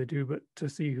activity that they do, but to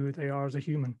see who they are as a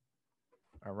human.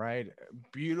 All right,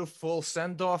 beautiful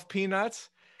send off, Peanuts.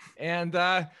 And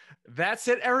that's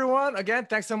it, everyone. Again,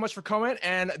 thanks so much for coming.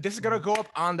 And this is going to go up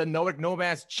on the Noetic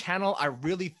Nomads channel. I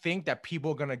really think that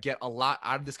people are going to get a lot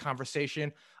out of this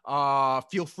conversation.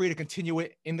 Feel free to continue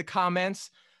it in the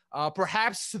comments.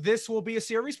 Perhaps this will be a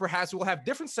series. Perhaps we'll have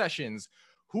different sessions.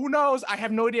 Who knows? I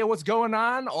have no idea what's going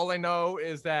on. All I know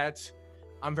is that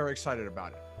I'm very excited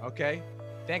about it. Okay.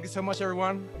 Thank you so much,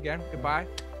 everyone. Again, goodbye.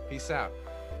 Peace out.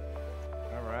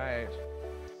 All right.